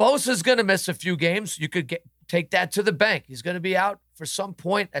 Bosa's going to miss a few games. You could take that to the bank. He's going to be out for some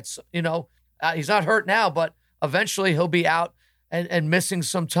point. He's not hurt now, but eventually he'll be out and missing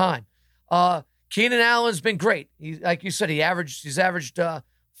some time. Keenan Allen's been great. Like you said, he's averaged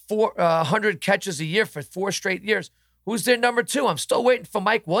 400 catches a year for 4 straight years. Who's their number 2? I'm still waiting for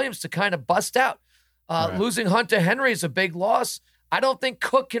Mike Williams to kind of bust out. Losing Hunter Henry is a big loss. I don't think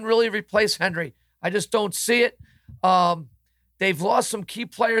Cook can really replace Henry. I just don't see it. They've lost some key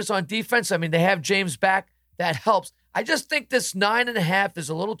players on defense. I mean, they have James back. That helps. I just think this 9.5 is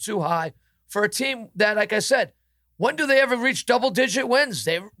a little too high for a team that, like I said, when do they ever reach double-digit wins?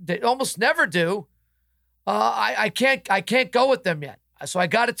 They almost never do. I can't go with them yet. So I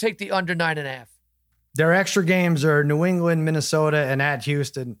got to take the under 9.5. Their extra games are New England, Minnesota, and at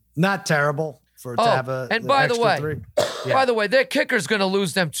Houston. Not terrible to have a. And by the way, 3. By the way, their kicker's going to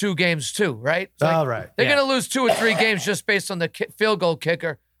lose them 2 games too, right? All right. They're going to lose 2 or 3 games just based on the field goal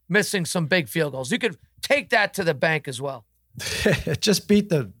kicker missing some big field goals. You could take that to the bank as well. Just beat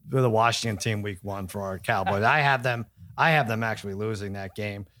the Washington team week 1 for our Cowboys. I have them actually losing that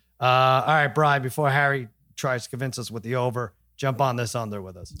game. All right, Brian, before Harry tries to convince us with the over, jump on this under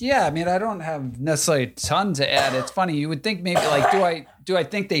with us. Yeah, I mean, I don't have necessarily a ton to add. It's funny. You would think maybe like, do I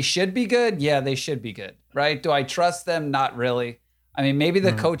think they should be good? Yeah, they should be good, right? Do I trust them? Not really. I mean, maybe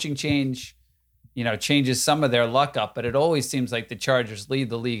the coaching change, changes some of their luck up, but it always seems like the Chargers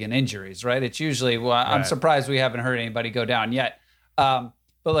lead the league in injuries, right? It's usually, I'm surprised we haven't heard anybody go down yet. But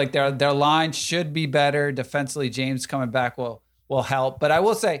like their line should be better. Defensively, James coming back will help. But I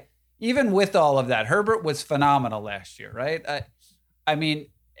will say, even with all of that, Herbert was phenomenal last year, right? I mean,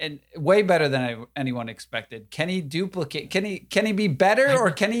 and way better than anyone expected. Can he duplicate? Can he be better, or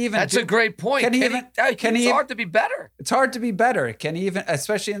can he even? That's a great point. It's hard to be better. It's hard to be better. Can he even,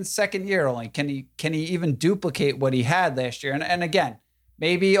 especially in the second year only? Can he even duplicate what he had last year? And again,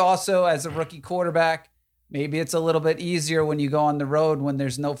 maybe also as a rookie quarterback, maybe it's a little bit easier when you go on the road when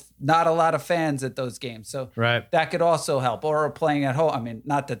there's not a lot of fans at those games. So that could also help. Or playing at home. I mean,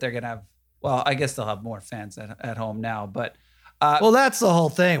 not that they're going to have, well, I guess they'll have more fans at home now. But well, that's the whole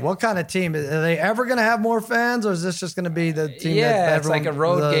thing. What kind of team? Are they ever going to have more fans, or is this just going to be the team that it's like a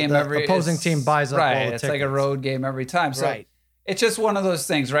road game the opposing team buys up all the tickets? It's like a road game every time. So it's just one of those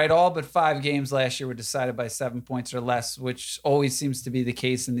things, right? All but 5 games last year were decided by 7 points or less, which always seems to be the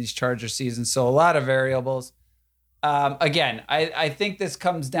case in these Charger seasons. So a lot of variables. Again, I think this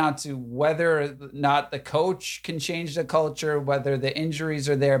comes down to whether or not the coach can change the culture, whether the injuries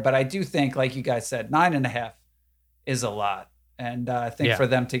are there. But I do think, like you guys said, 9.5 is a lot. And I think for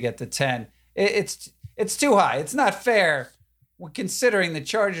them to get to 10, it's too high. It's not fair considering the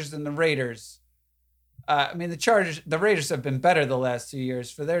Chargers and the Raiders. I mean, the Raiders have been better the last 2 years.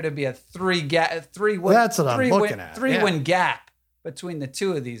 For there to be a 3-win gap between the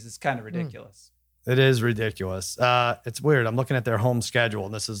two of these is kind of ridiculous. It is ridiculous. It's weird. I'm looking at their home schedule,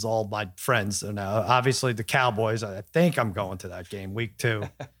 and this is all my friends. So now, obviously, the Cowboys. I think I'm going to that game, week 2.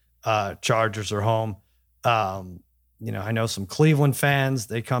 Chargers are home. I know some Cleveland fans.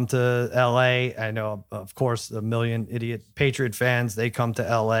 They come to L.A. I know, of course, a million idiot Patriot fans. They come to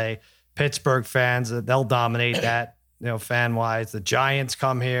L.A. Pittsburgh fans, they'll dominate that, fan wise. The Giants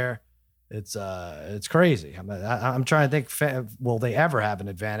come here. It's crazy. I'm trying to think, will they ever have an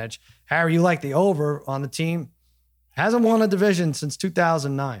advantage? Harry, you like the over on the team? Hasn't won a division since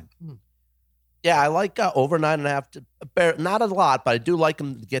 2009. Yeah, I like over 9.5. Not a lot, but I do like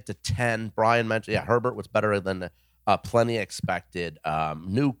them to get to 10. Brian mentioned, Herbert was better than plenty expected.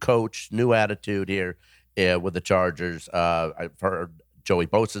 New coach, new attitude here with the Chargers. I've heard Joey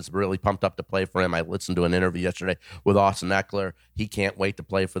Bosa's really pumped up to play for him. I listened to an interview yesterday with Austin Eckler. He can't wait to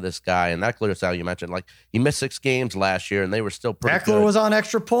play for this guy. And Eckler is how you mentioned, like he missed 6 games last year, and they were still pretty Eckler good. was on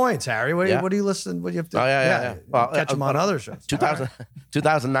extra points, Harry. What do you listen? What do you have to? Well, catch him on other shows.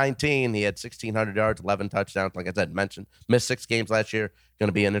 2019, he had 1,600 yards, 11 touchdowns. Like I said, missed 6 games last year. Going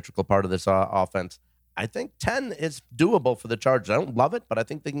to be an integral part of this offense. I think 10 is doable for the Chargers. I don't love it, but I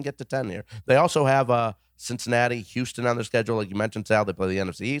think they can get to 10 here. They also have Cincinnati, Houston on their schedule. Like you mentioned, Sal, they play the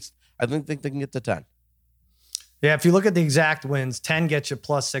NFC East. I think they can get to 10. Yeah, if you look at the exact wins, 10 gets you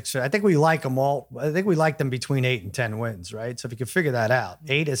plus 6. I think we like them all. I think we like them between 8 and 10 wins, right? So if you can figure that out,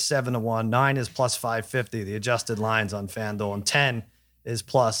 8 is 7-1, 9 is plus 550, the adjusted lines on FanDuel, and 10 is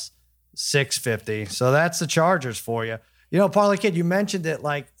plus 650. So that's the Chargers for you. Parlay Kid, you mentioned it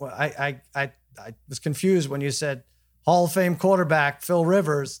like I was confused when you said Hall of Fame quarterback Phil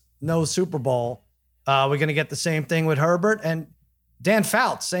Rivers, no Super Bowl. We're going to get the same thing with Herbert and Dan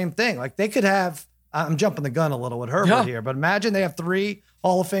Fouts, same thing. Like they could have, I'm jumping the gun a little with Herbert here, but imagine they have 3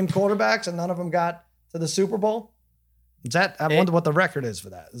 Hall of Fame quarterbacks and none of them got to the Super Bowl. I wonder what the record is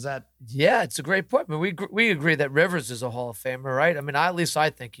for that. Is that? Yeah, it's a great point. I mean, we agree that Rivers is a Hall of Famer, right? I mean, at least I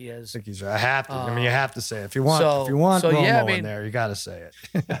think he is. I think he's. I have to. you have to say it. If you want Romo in there, you got to say it.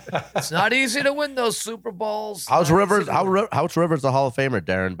 It's not easy to win those Super Bowls. How's Rivers the Hall of Famer,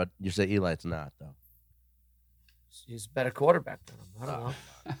 Darren? But you say Eli's not, though. He's a better quarterback than him. I don't know.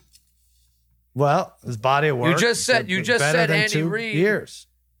 Well, his body of work. You just said Andy Reid. Years.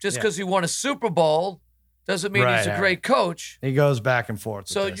 Just because he won a Super Bowl doesn't mean he's a great coach. He goes back and forth.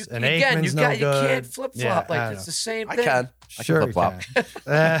 So you can't flip flop it's the same thing. I can flip flop.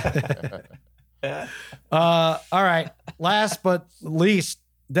 All right. Last but least,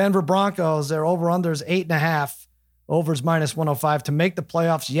 Denver Broncos. Their over/under is 8.5. Overs minus 105 to make the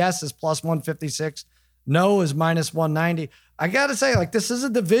playoffs. Yes is plus 156. No is minus 190. I got to say, this is a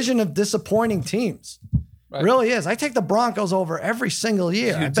division of disappointing teams. Right. Really is. I take the Broncos over every single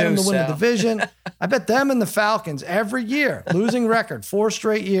year. I bet them to win the division. I bet them and the Falcons every year. Losing record, 4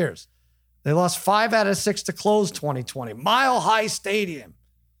 straight years. They lost 5 out of 6 to close 2020. Mile High Stadium.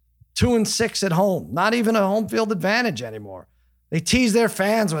 2-6 at home. Not even a home field advantage anymore. They tease their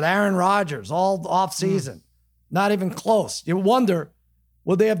fans with Aaron Rodgers all off season. Not even close. You wonder,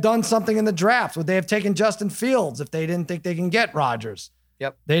 would they have done something in the draft? Would they have taken Justin Fields if they didn't think they can get Rodgers?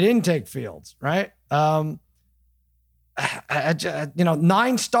 Yep. They didn't take Fields, right? 9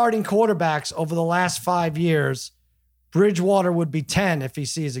 starting quarterbacks over the last 5 years. Bridgewater would be 10 if he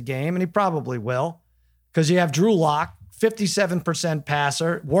sees a game, and he probably will, because you have Drew Lock, 57%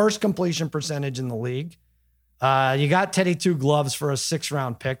 passer, worst completion percentage in the league. You got Teddy Two Gloves for a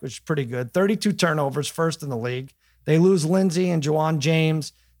 6th-round pick, which is pretty good. 32 turnovers, first in the league. They lose Lindsey and Juwan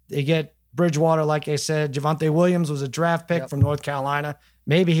James. They get Bridgewater, like I said. Javonte Williams was a draft pick from North Carolina.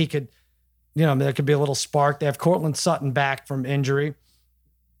 Maybe he could, there could be a little spark. They have Cortland Sutton back from injury.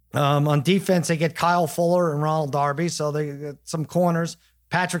 On defense, they get Kyle Fuller and Ronald Darby, so they get some corners.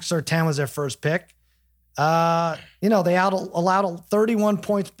 Patrick Surtain was their first pick. They allowed 31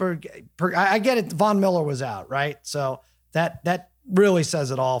 points per. I get it. Von Miller was out, right? So that really says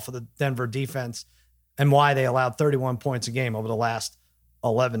it all for the Denver defense and why they allowed 31 points a game over the last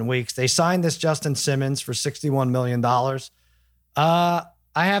 11 weeks. They signed this Justin Simmons for $61 million. I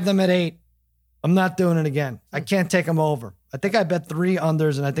have them at 8. I'm not doing it again. I can't take them over. I think I bet 3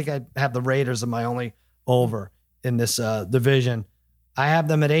 unders, and I think I have the Raiders as my only over in this division. I have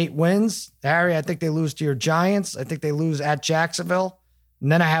them at 8 wins. Harry, I think they lose to your Giants. I think they lose at Jacksonville. And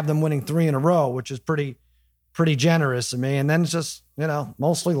then I have them winning 3 in a row, which is pretty generous of me. And then it's just,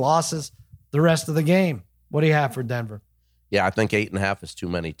 mostly losses the rest of the game. What do you have for Denver? Yeah, I think 8.5 is too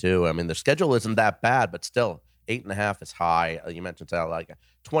many too. I mean, their schedule isn't that bad, but still 8.5 is high. You mentioned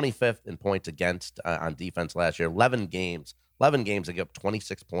 25th in points against on defense last year. 11 games they give up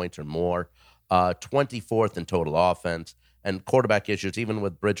 26 points or more. 24th in total offense. And quarterback issues, even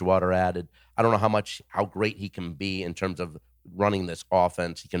with Bridgewater added. I don't know how great he can be in terms of running this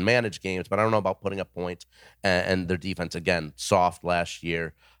offense. He can manage games, but I don't know about putting up points. And their defense, again, soft last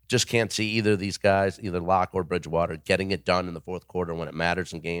year. Just can't see either of these guys, either Locke or Bridgewater, getting it done in the fourth quarter when it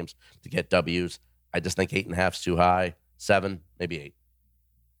matters in games to get W's. I just think 8.5 is too high. 7, maybe 8.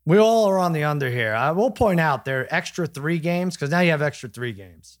 We all are on the under here. I will point out they're extra 3 games because now you have extra 3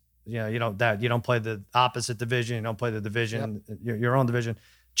 games. You don't play the opposite division. You don't play the division, your own division.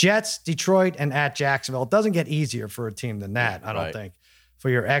 Jets, Detroit, and at Jacksonville. It doesn't get easier for a team than that, I don't think, for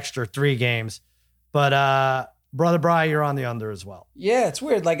your extra 3 games. But Brother Bry, you're on the under as well. Yeah, it's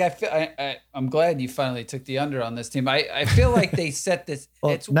weird. I'm glad you finally took the under on this team. I feel like they set this.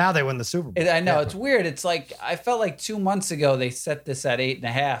 Well, now they win the Super Bowl. I know it's weird. It's like I felt like 2 months ago they set this at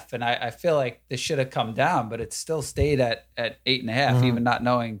 8.5, and I feel like this should have come down, but it still stayed at 8.5, even not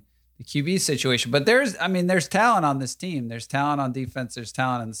knowing the QB situation. But there's talent on this team. There's talent on defense. There's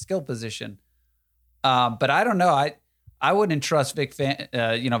talent in the skill position. But I don't know. I wouldn't trust Vic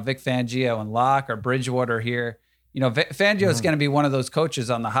Fangio and Locke or Bridgewater here. Fangio is going to be one of those coaches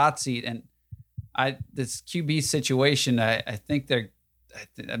on the hot seat, and this QB situation, I think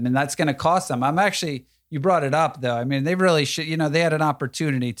that's going to cost them. You brought it up though. I mean, they really should. They had an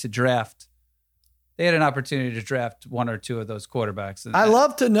opportunity to draft. They had an opportunity to draft 1 or 2 of those quarterbacks. I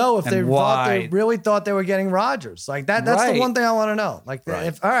love to know if they really thought they were getting Rodgers. Like that. That's the one thing I want to know. Like,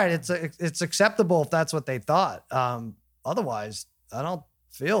 it's acceptable if that's what they thought. Otherwise, I don't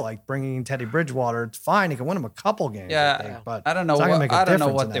feel like bringing in Teddy Bridgewater. It's fine. He can win him a couple games. Yeah, I think, but I don't know.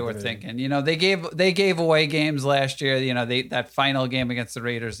 What they were thinking. They gave away games last year. That final game against the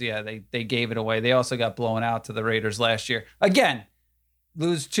Raiders. Yeah, they gave it away. They also got blown out to the Raiders last year. Again,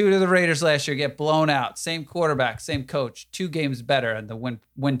 lose 2 to the Raiders last year. Get blown out. Same quarterback, same coach. 2 games better in the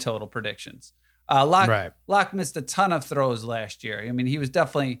win total predictions. Locke missed a ton of throws last year. I mean, he was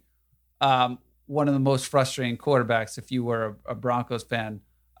definitely one of the most frustrating quarterbacks if you were a Broncos fan.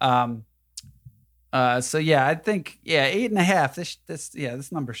 I think 8.5.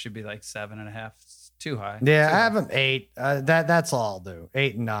 This number should be like 7.5. It's too high. Yeah, I have them 8. That's all I'll do.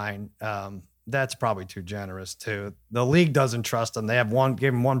 8 and 9. That's probably too generous too. The league doesn't trust him. They have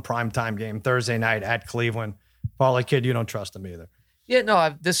gave him one primetime game Thursday night at Cleveland. Parlay Kid, you don't trust him either. Yeah,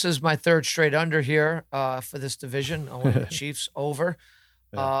 no, this is my third straight under here for this division. I want the Chiefs over.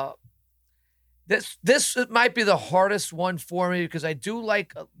 Yeah. This might be the hardest one for me because I do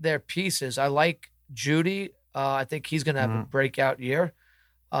like their pieces. I like Judy. I think he's going to have a breakout year.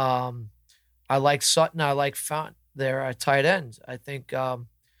 I like Sutton. I like Font. They're tight ends. I think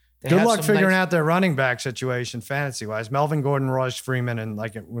good luck figuring out their running back situation fantasy-wise. Melvin Gordon, Royce Freeman, and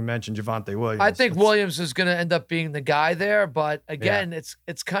like we mentioned, Javonte Williams. I think Williams is going to end up being the guy there, but again,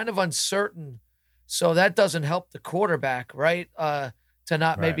 it's kind of uncertain. So that doesn't help the quarterback, right? To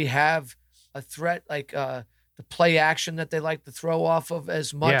not maybe have a threat like the play action that they like to throw off of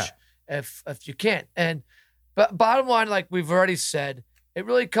as much if you can't. But bottom line, like we've already said, it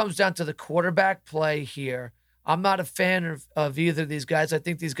really comes down to the quarterback play here. I'm not a fan of either of these guys. I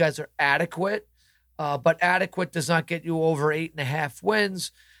think these guys are adequate, but adequate does not get you over 8.5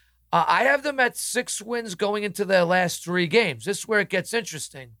 wins. I have them at 6 wins going into their last 3 games. This is where it gets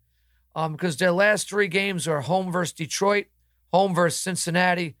interesting because their last 3 games are home versus Detroit, home versus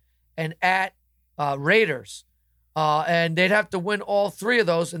Cincinnati, and at Raiders. And they'd have to win all 3 of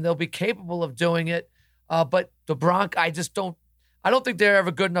those, and they'll be capable of doing it. But the Broncos, I don't think they're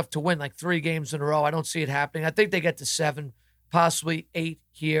ever good enough to win like 3 games in a row. I don't see it happening. I think they get to 7, possibly 8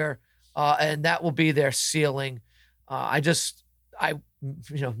 here, and that will be their ceiling. Now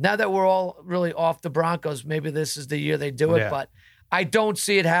that we're all really off the Broncos, maybe this is the year they do it, but I don't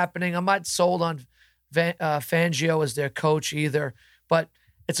see it happening. I'm not sold on Fangio as their coach either, but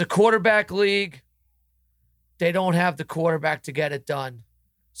it's a quarterback league. They don't have the quarterback to get it done.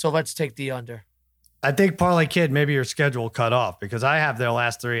 So let's take the under. I think Parlay Kid, maybe your schedule cut off because I have their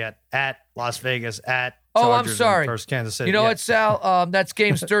last 3 at Las Vegas, at Chargers, I'm sorry. First Kansas City. You know what, Sal? That's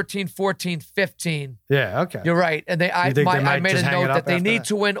games 13, 14, 15. Yeah, okay. You're right. And I made a note that they need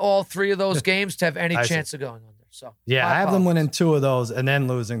to win all 3 of those games to have any chance of going under. So I have them winning 2 of those and then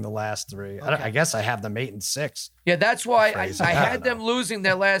losing the last 3. Okay. I guess I have them 8 and 6. Yeah, that's why I had them losing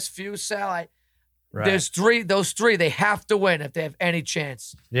their last few, Sal. There's 3. Those 3 they have to win if they have any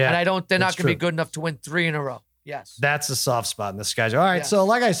chance. Yeah, and they're not going to be good enough to win 3 in a row. Yes, that's a soft spot in the schedule. All right, so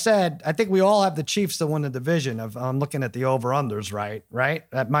like I said, I think we all have the Chiefs to win the division. I'm looking at the over/unders, right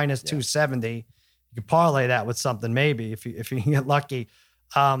at minus 270. You could parlay that with something maybe if you can get lucky.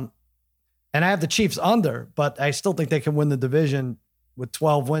 And I have the Chiefs under, but I still think they can win the division with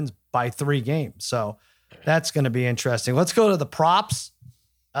 12 wins by 3 games. So that's going to be interesting. Let's go to the props.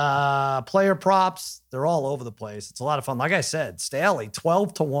 Player props, they're all over the place. It's a lot of fun. Like I said, Staley,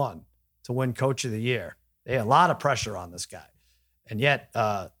 12-1 to win Coach of the Year. They had a lot of pressure on this guy. And yet,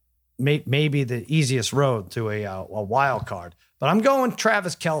 maybe the easiest road to a wild card. But I'm going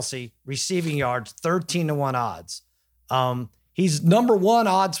Travis Kelce, receiving yards, 13-1 odds. He's number 1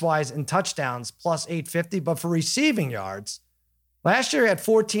 odds-wise in touchdowns, plus 850. But for receiving yards, last year he had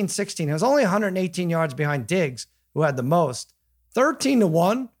 14-16. He was only 118 yards behind Diggs, who had the most.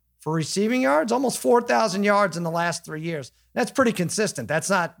 13-1 for receiving yards, almost 4,000 yards in the last 3 years. That's pretty consistent. That's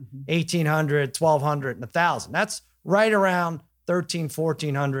not 1,800, 1,200, and 1,000. That's right around 1,300,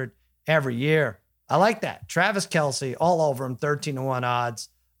 1,400 every year. I like that. Travis Kelce, all over him, 13-1 odds.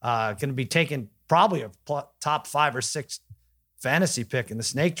 Going to be taking probably a top 5 or 6 fantasy pick in the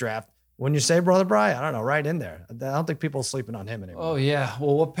snake draft. Wouldn't you say, Brother Brian? I don't know, right in there. I don't think people are sleeping on him anymore. Oh, yeah.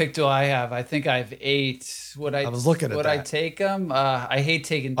 Well, what pick do I have? I think I have 8. I was looking at that. Would I take him? I hate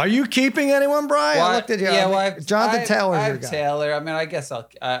taking. Are you keeping anyone, Brian? Well, I looked at you. Yeah, Jonathan Taylor. I have Taylor. I mean, I guess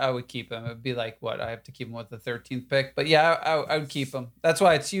I would keep him. It'd be like, what? I have to keep him with the 13th pick. But yeah, I would keep him. That's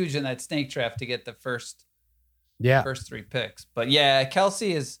why it's huge in that snake draft to get the first 3 picks. But yeah,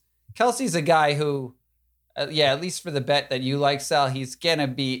 Kelce's a guy who, at least for the bet that you like, Sal, he's going to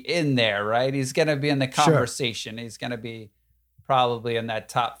be in there, right? He's going to be in the conversation. Sure. He's going to be probably in that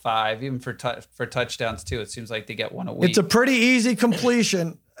top 5, even for touchdowns too. It seems like they get 1 a week. It's a pretty easy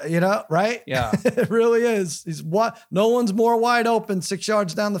completion, right? Yeah. It really is. No one's more wide open 6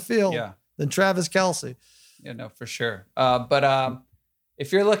 yards down the field than Travis Kelce. Yeah, no, for sure. But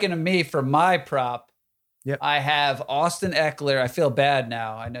if you're looking at me for my prop, I have Austin Eckler. I feel bad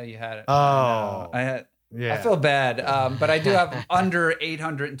now. I know you had it. I feel bad, but I do have under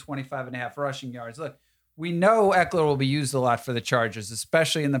 825.5 rushing yards. Look, we know Eckler will be used a lot for the Chargers,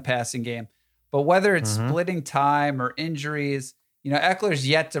 especially in the passing game. But whether it's splitting time or injuries, Eckler's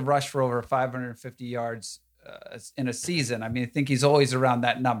yet to rush for over 550 yards in a season. I mean, I think he's always around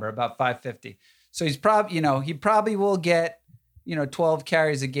that number, about 550. So he's probably, he probably will get, 12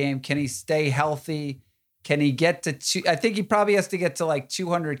 carries a game. Can he stay healthy? Can he get to two? I think he probably has to get to like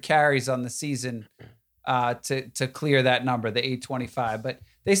 200 carries on the season to clear that number, the 825. But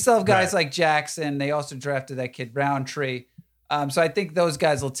they still have guys like Jackson. They also drafted that kid Roundtree. So I think those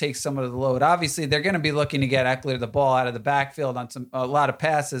guys will take some of the load. Obviously, they're going to be looking to get Ekeler the ball out of the backfield on a lot of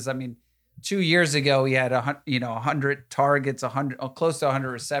passes. I mean, 2 years ago he had 100 targets, close to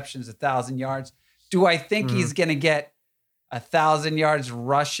 100 receptions, 1,000 yards. Do I think he's going to get 1,000 yards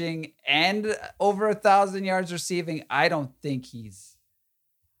rushing and over 1,000 yards receiving? I don't think he's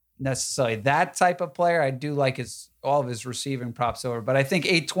necessarily that type of player. I do like all of his receiving props over, but I think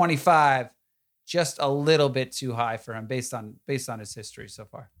 825 just a little bit too high for him based on his history so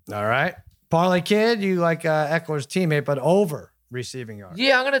far. All right, Parlay Kid, you like Eckler's teammate, but over receiving yards.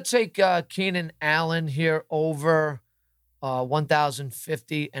 Yeah, I'm gonna take Keenan Allen here over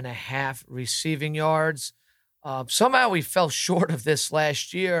 1,050.5 receiving yards. Somehow we fell short of this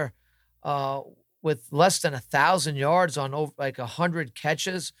last year with less than 1,000 yards on over like 100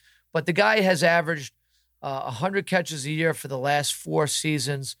 catches. But the guy has averaged 100 catches a year for the last 4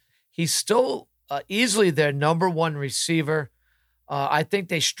 seasons. He's still easily their number one receiver. I think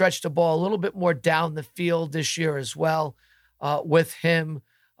they stretched the ball a little bit more down the field this year as well with him.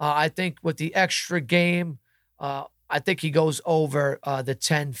 I think with the extra game, I think he goes over the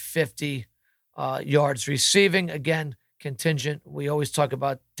 1,050 yards receiving. Again, contingent. We always talk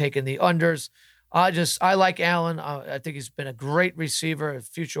about taking the unders. I like Allen. I think he's been a great receiver, a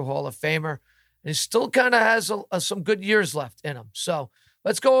future Hall of Famer. And he still kind of has some good years left in him. So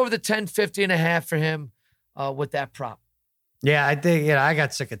let's go over the 1,050.5 for him with that prop. Yeah, I think, I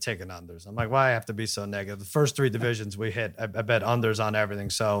got sick of taking unders. I'm like, why I have to be so negative? The first 3 divisions we hit, I bet unders on everything.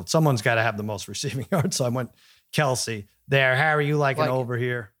 So someone's got to have the most receiving yards. So I went Kelsey there. Harry, you like an over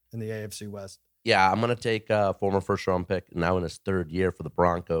here in the AFC West? Yeah, I'm going to take a former first-round pick, now in his 3rd year for the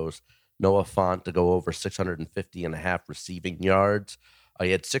Broncos, Noah Fant, to go over 650.5 receiving yards.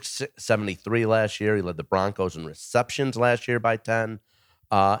 He had 673 last year. He led the Broncos in receptions last year by 10.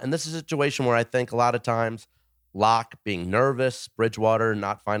 And this is a situation where I think a lot of times Locke being nervous, Bridgewater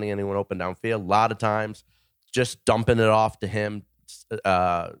not finding anyone open downfield, a lot of times just dumping it off to him,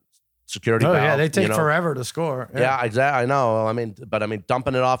 security valve. Yeah, they take forever to score. Yeah, exactly. I know. But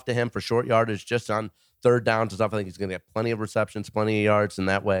dumping it off to him for short yardage just on 3rd downs and stuff. I think he's going to get plenty of receptions, plenty of yards in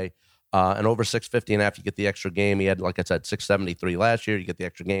that way. And over 650.5, you get the extra game. He had, like I said, 673 last year. You get the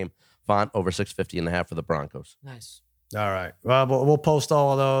extra game. Font over 650.5 for the Broncos. Nice. All right. Well, we'll post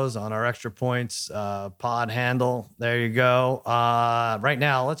all of those on our Extra Points pod handle. There you go. Right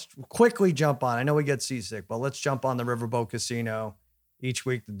now, let's quickly jump on. I know we get seasick, but let's jump on the Riverboat Casino. Each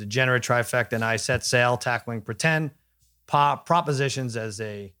week, the Degenerate Trifecta and I set sail, tackling pretend propositions as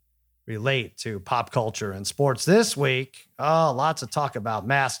they relate to pop culture and sports. This week, lots of talk about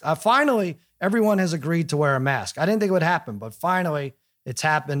masks. Finally, everyone has agreed to wear a mask. I didn't think it would happen, but finally, it's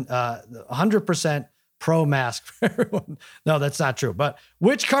happened. 100% pro-mask for everyone. No, that's not true. But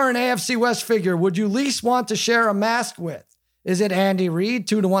which current AFC West figure would you least want to share a mask with? Is it Andy Reid,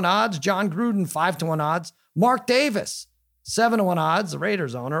 2-1 odds, John Gruden, 5-1 odds, Mark Davis, 7-1 odds, the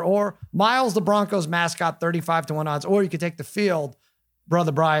Raiders owner, or Miles, the Broncos mascot, 35-1 odds, or you could take the field,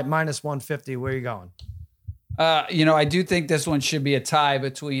 Brother Bryant, -150. Where are you going? I do think this one should be a tie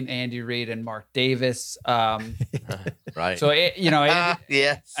between Andy Reid and Mark Davis. Right. So,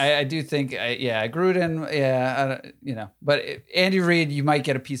 yes. I do think, Gruden, but Andy Reid, you might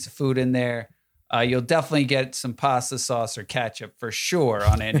get a piece of food in there. You'll definitely get some pasta sauce or ketchup for sure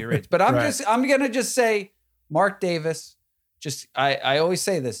on Andy Reid. But I'm going to just say Mark Davis. I always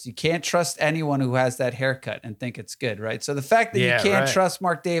say this, you can't trust anyone who has that haircut and think it's good, right? So the fact that you can't trust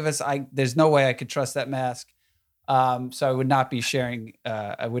Mark Davis, there's no way I could trust that mask. So I would not be sharing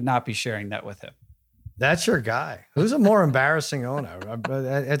that with him. That's your guy. Who's a more embarrassing owner?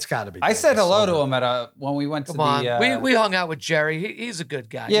 It's got to be. I said hello to him when we went to the. We hung out with Jerry. He's a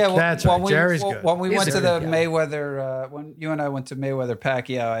good guy. Yeah, that's right. Jerry's good. When we went to the Mayweather, when you and I went to Mayweather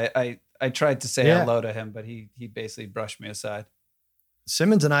Pacquiao, I tried to say hello to him, but he basically brushed me aside.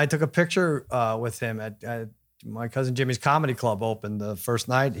 Simmons and I took a picture with him at my cousin Jimmy's comedy club opened the first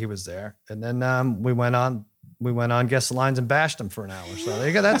night he was there, and then we went on Guess the Lines and bashed him for an hour. So there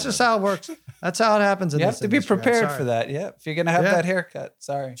you go. That's just how it works. That's how it happens. You have to be prepared for that. Yeah, if you're gonna have that haircut.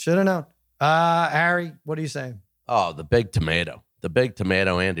 Sorry, should have known. Harry, what are you saying? Oh, the big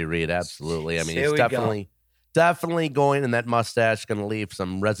tomato, Andy Reid. Absolutely. I mean, he's definitely going, and that mustache going to leave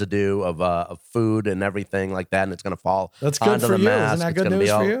some residue of food and everything like that, and it's going to fall. That's good onto for the you. mask. Isn't that good news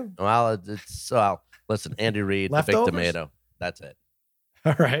for you? Well, listen, Andy Reid, the big tomato. That's it.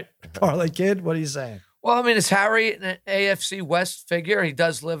 All right, Parlay Kid, what are you saying? Well, I mean, is Harry an AFC West figure? He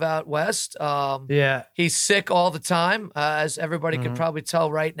does live out west. Yeah. He's sick all the time, as everybody can probably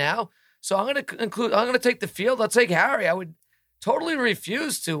tell right now. So I'm going to take the field. I'll take Harry. I would totally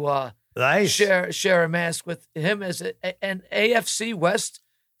refuse to share a mask with him as an AFC West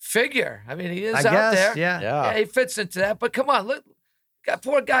figure. I mean, he is out there. Yeah, he fits into that. But come on, look, that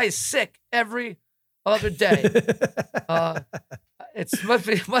poor guy is sick every other day. It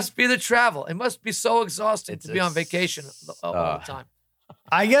must be the travel. It must be so exhausting to be on vacation all the time.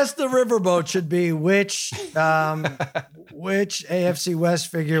 I guess the riverboat should be which AFC West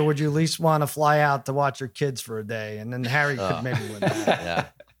figure would you least want to fly out to watch your kids for a day? And then Harry could maybe win that. Yeah.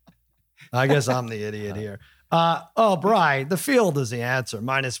 I guess I'm the idiot here. Bri, the field is the answer.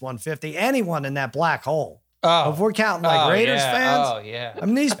 -150. Anyone in that black hole. If we're counting Raiders fans. Oh, yeah. I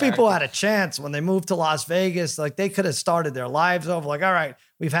mean, these people had a chance when they moved to Las Vegas. Like, they could have started their lives over. Like, all right,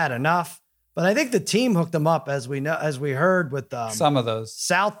 we've had enough. But I think the team hooked them up, as we heard, with some of those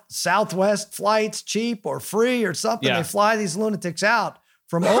Southwest flights, cheap or free or something. Yeah. They fly these lunatics out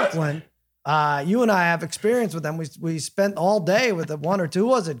from Oakland. You and I have experience with them. We spent all day with the one or two.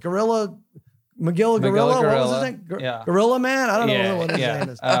 Was it McGilla Gorilla? What was his name? Gorilla Man? I don't know what his name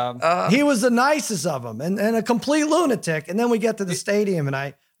is. He was the nicest of them and a complete lunatic. And then we get to the stadium and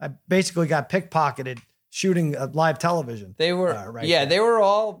I basically got pickpocketed shooting live television. They were, they were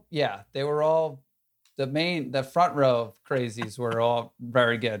all the front row of crazies were all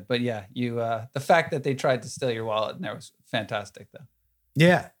very good. But the fact that they tried to steal your wallet in there was fantastic though.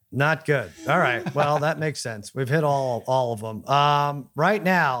 Yeah. Not good. All right. Well, that makes sense. We've hit all of them. Right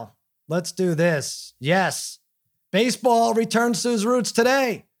now, let's do this. Yes. Baseball returns to its roots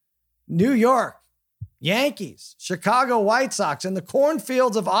today. New York Yankees, Chicago White Sox, and the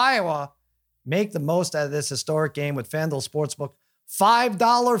cornfields of Iowa make the most out of this historic game with FanDuel Sportsbook.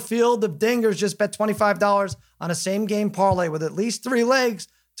 $5 field of dingers. Just bet $25 on a same game parlay with at least 3 legs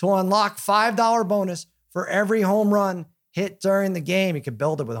to unlock $5 bonus for every home run hit during the game. You can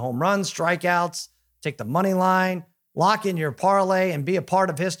build it with home runs, strikeouts, take the money line, lock in your parlay, and be a part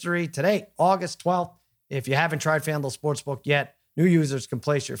of history today, August 12th. If you haven't tried FanDuel Sportsbook yet, new users can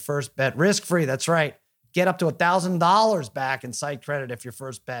place your first bet risk-free. That's right. Get up to $1,000 back in site credit if your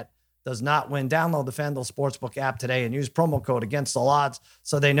first bet does not win. Download the FanDuel Sportsbook app today and use promo code Against All Odds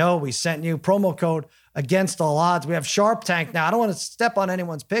so they know we sent you. Promo code Against All Odds. We have Sharp Tank now. I don't want to step on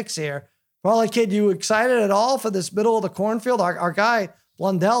anyone's picks here. Probably, kid, you excited at all for this middle of the cornfield? Our guy,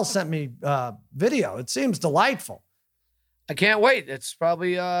 Blundell, sent me video. It seems delightful. I can't wait. It's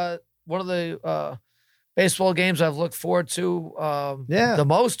probably one of the baseball games I've looked forward to the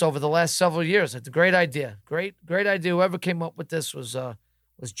most over the last several years. It's a great idea. Great idea. Whoever came up with this was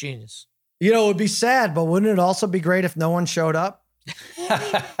genius. You know, it would be sad, but wouldn't it also be great if no one showed up?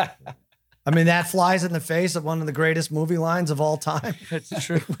 I mean, that flies in the face of one of the greatest movie lines of all time. That's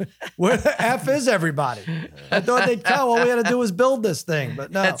true. Where the F is everybody? I thought they'd come. All we had to do was build this thing,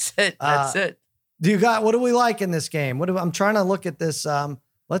 but no. That's it. What do we like in this game? I'm trying to look at this.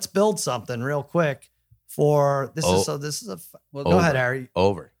 Let's build something real quick for this. Go ahead, Harry.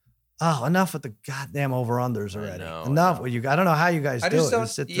 Over. Oh, enough with the goddamn over-unders already. Enough. I don't know how you guys do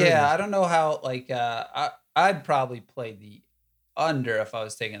it. I don't know how, I'd probably play the under if I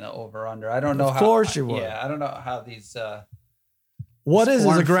was taking the over-under. I don't know how. Of course you would. Yeah, I don't know how these. What is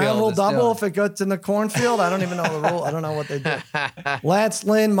a ground rule double if it goes in the cornfield? I don't even know the rule. I don't know what they do. Lance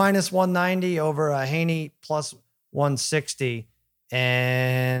Lynn -190 over Haney +160.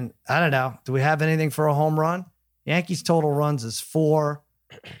 And I don't know. Do we have anything for a home run? Yankees total runs is 4.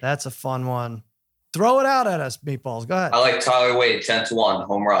 That's a fun one. Throw it out at us, Meatballs. Go ahead. I like Tyler Wade, 10-1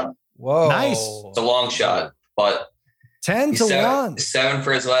 home run. Whoa. Nice. It's a long shot, but 10-1. 7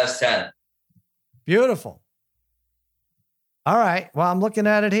 for his last 10. Beautiful. All right. Well, I'm looking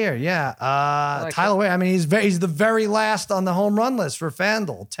at it here. Yeah. Tyler Wade. I mean, he's the very last on the home run list for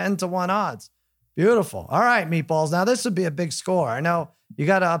FanDuel. 10-1 odds. Beautiful. All right, Meatballs. Now this would be a big score. I know you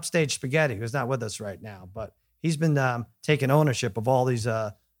got to upstage Spaghetti, who's not with us right now, but he's been taking ownership of all these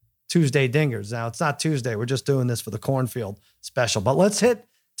Tuesday dingers. Now it's not Tuesday. We're just doing this for the cornfield special. But let's hit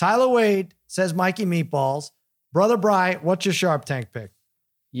Tyler Wade, says Mikey Meatballs. Brother Bry, what's your Sharp Tank pick?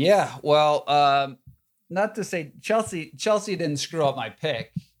 Yeah, well, not to say Chelsea didn't screw up my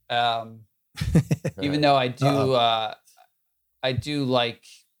pick, even though I do like.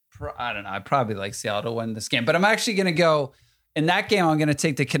 I don't know. I probably like Seattle to win this game, but I'm actually going to go in that game. I'm going to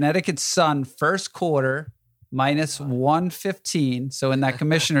take the Connecticut Sun first quarter -115. So in that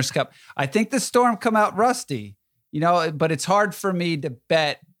Commissioner's Cup, I think the Storm come out rusty, but it's hard for me to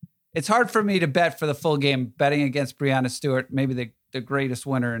bet. It's hard for me to bet for the full game, betting against Breanna Stewart, maybe the greatest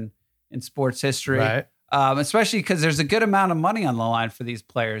winner in sports history. Right. Especially because there's a good amount of money on the line for these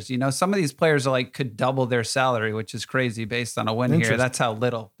players. You know, some of these players are could double their salary, which is crazy based on a win here. That's how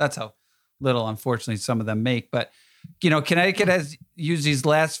little, unfortunately, some of them make. But, you know, Connecticut has used these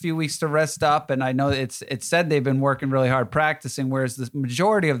last few weeks to rest up. And I know it's said they've been working really hard practicing, whereas the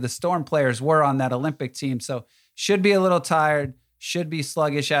majority of the Storm players were on that Olympic team. So should be a little tired, should be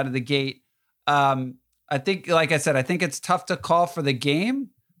sluggish out of the gate. I think, like I said, I think it's tough to call for the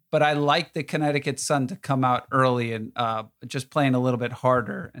game. But I like the Connecticut Sun to come out early and just playing a little bit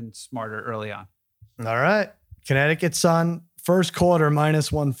harder and smarter early on. All right. Connecticut Sun, first quarter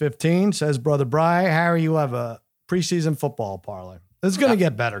 -115, says Brother Bry. Harry, you have a preseason football parlay. This is going to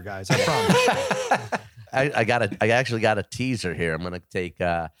get better, guys. I promise. I actually got a teaser here. I'm going to take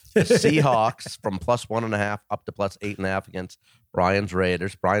the Seahawks from +1.5 up to +8.5 against Brian's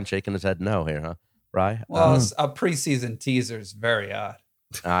Raiders. Brian shaking his head no here, huh, Brian? Well, a preseason teaser is very odd.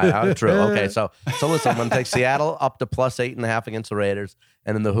 True. Okay, so listen, I'm going to take Seattle up to +8.5 against the Raiders,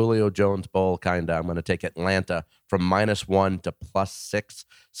 and in the Julio Jones Bowl, I'm going to take Atlanta from -1 to +6.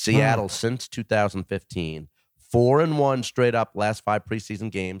 Seattle since 2015, 4-1 straight up last 5 preseason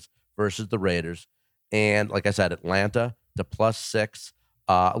games versus the Raiders, and like I said, Atlanta to +6.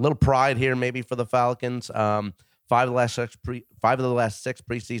 A little pride here maybe for the Falcons. 5 of the last 6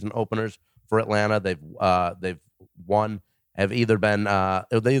 preseason openers for Atlanta, they've won. Have either been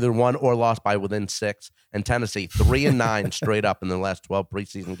they either won or lost by within 6, and Tennessee 3-9 straight up in the last 12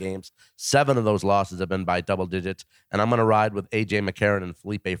 preseason games. 7 of those losses have been by double digits, and I'm going to ride with AJ McCarron and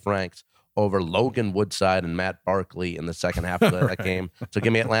Felipe Franks over Logan Woodside and Matt Barkley in the second half of that game. So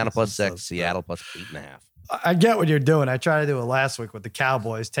give me Atlanta +6, Seattle +8.5. I get what you're doing. I tried to do it last week with the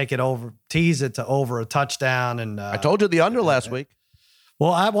Cowboys. Take it over, tease it to over a touchdown, and I told you the under last week.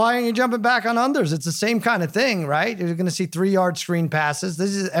 Well, why aren't you jumping back on unders? It's the same kind of thing, right? You're going to see 3-yard screen passes.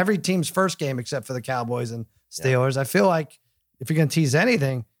 This is every team's first game except for the Cowboys and Steelers. Yeah. I feel like if you're going to tease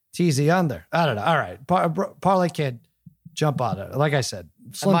anything, tease the under. I don't know. All right. Parlay Kid, jump on it. Like I said,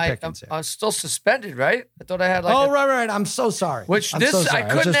 slim pickings here. I'm still suspended, right? I thought I had right. I'm so sorry. I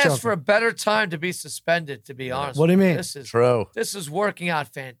couldn't ask for a better time to be suspended, to be honest. What do you mean? This is true. This is working out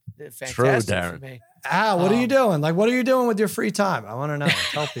fantastic true, Darren. for me. What are you doing? What are you doing with your free time? I want to know.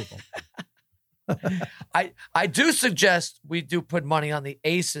 Tell people. I do suggest we do put money on the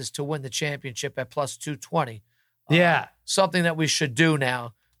Aces to win the championship at +220. Yeah. Something that we should do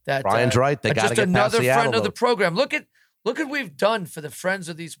now. That Brian's right. They got to get past Seattle. Just another friend of the program. Look at what we've done for the friends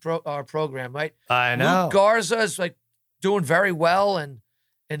of our program, right? I know. Luke Garza is doing very well in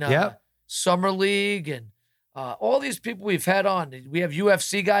Summer League, and all these people we've had on. We have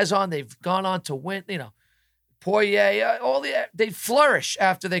UFC guys on. They've gone on to win. You know, Poirier. They flourish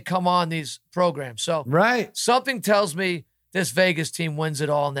after they come on these programs. So something tells me this Vegas team wins it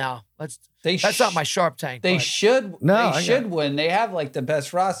all now. That's not my Sharp Tank. They should win. They have the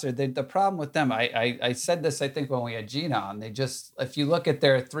best roster. The problem with them, I said this I think when we had Gina on. They just, if you look at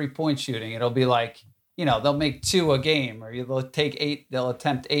their 3-point shooting, it'll be they'll make 2 a game, or they'll take 8. They'll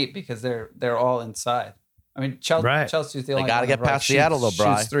attempt 8 because they're all inside. I mean, Chelsea's the only. They got to get past Seattle, though,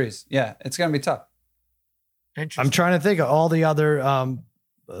 Brian. Shoots threes. Yeah, it's going to be tough. I'm trying to think of all the other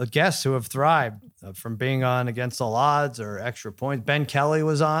guests who have thrived from being on Against All Odds or Extra Points. Ben Kelly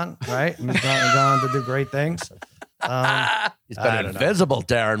was on, right? He's gone to do great things. He's been invisible,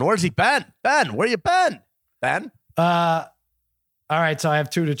 Darren. Where's he been? Ben, where you been? Ben? All right, so I have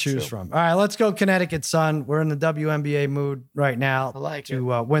 2 to choose from. All right, let's go Connecticut Sun. We're in the WNBA mood right now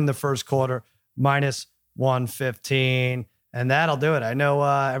to win the first quarter, -115. And that'll do it. I know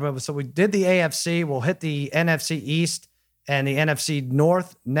everyone. So we did the AFC. We'll hit the NFC East and the NFC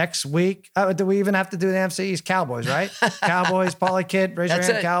North next week. Do we even have to do the NFC East? Cowboys, right? Cowboys, Paulie Kid, raise your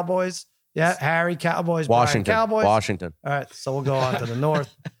hand. Cowboys. Yeah, Harry, Cowboys, Washington. Brian, Cowboys. Washington. All right, so we'll go on to the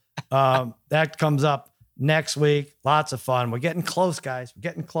North. That comes up next week. Lots of fun. We're getting close, guys. We're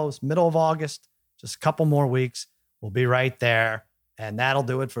getting close. Middle of August. Just a couple more weeks. We'll be right there. And that'll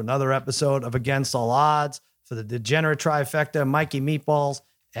do it for another episode of Against All Odds. For the degenerate trifecta, Mikey Meatballs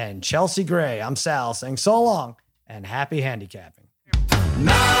and Chelsea Gray, I'm Sal saying so long and happy handicapping. Na,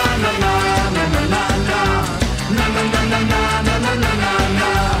 na, na, na, na, na, na, na, na, na, na, na, na, na.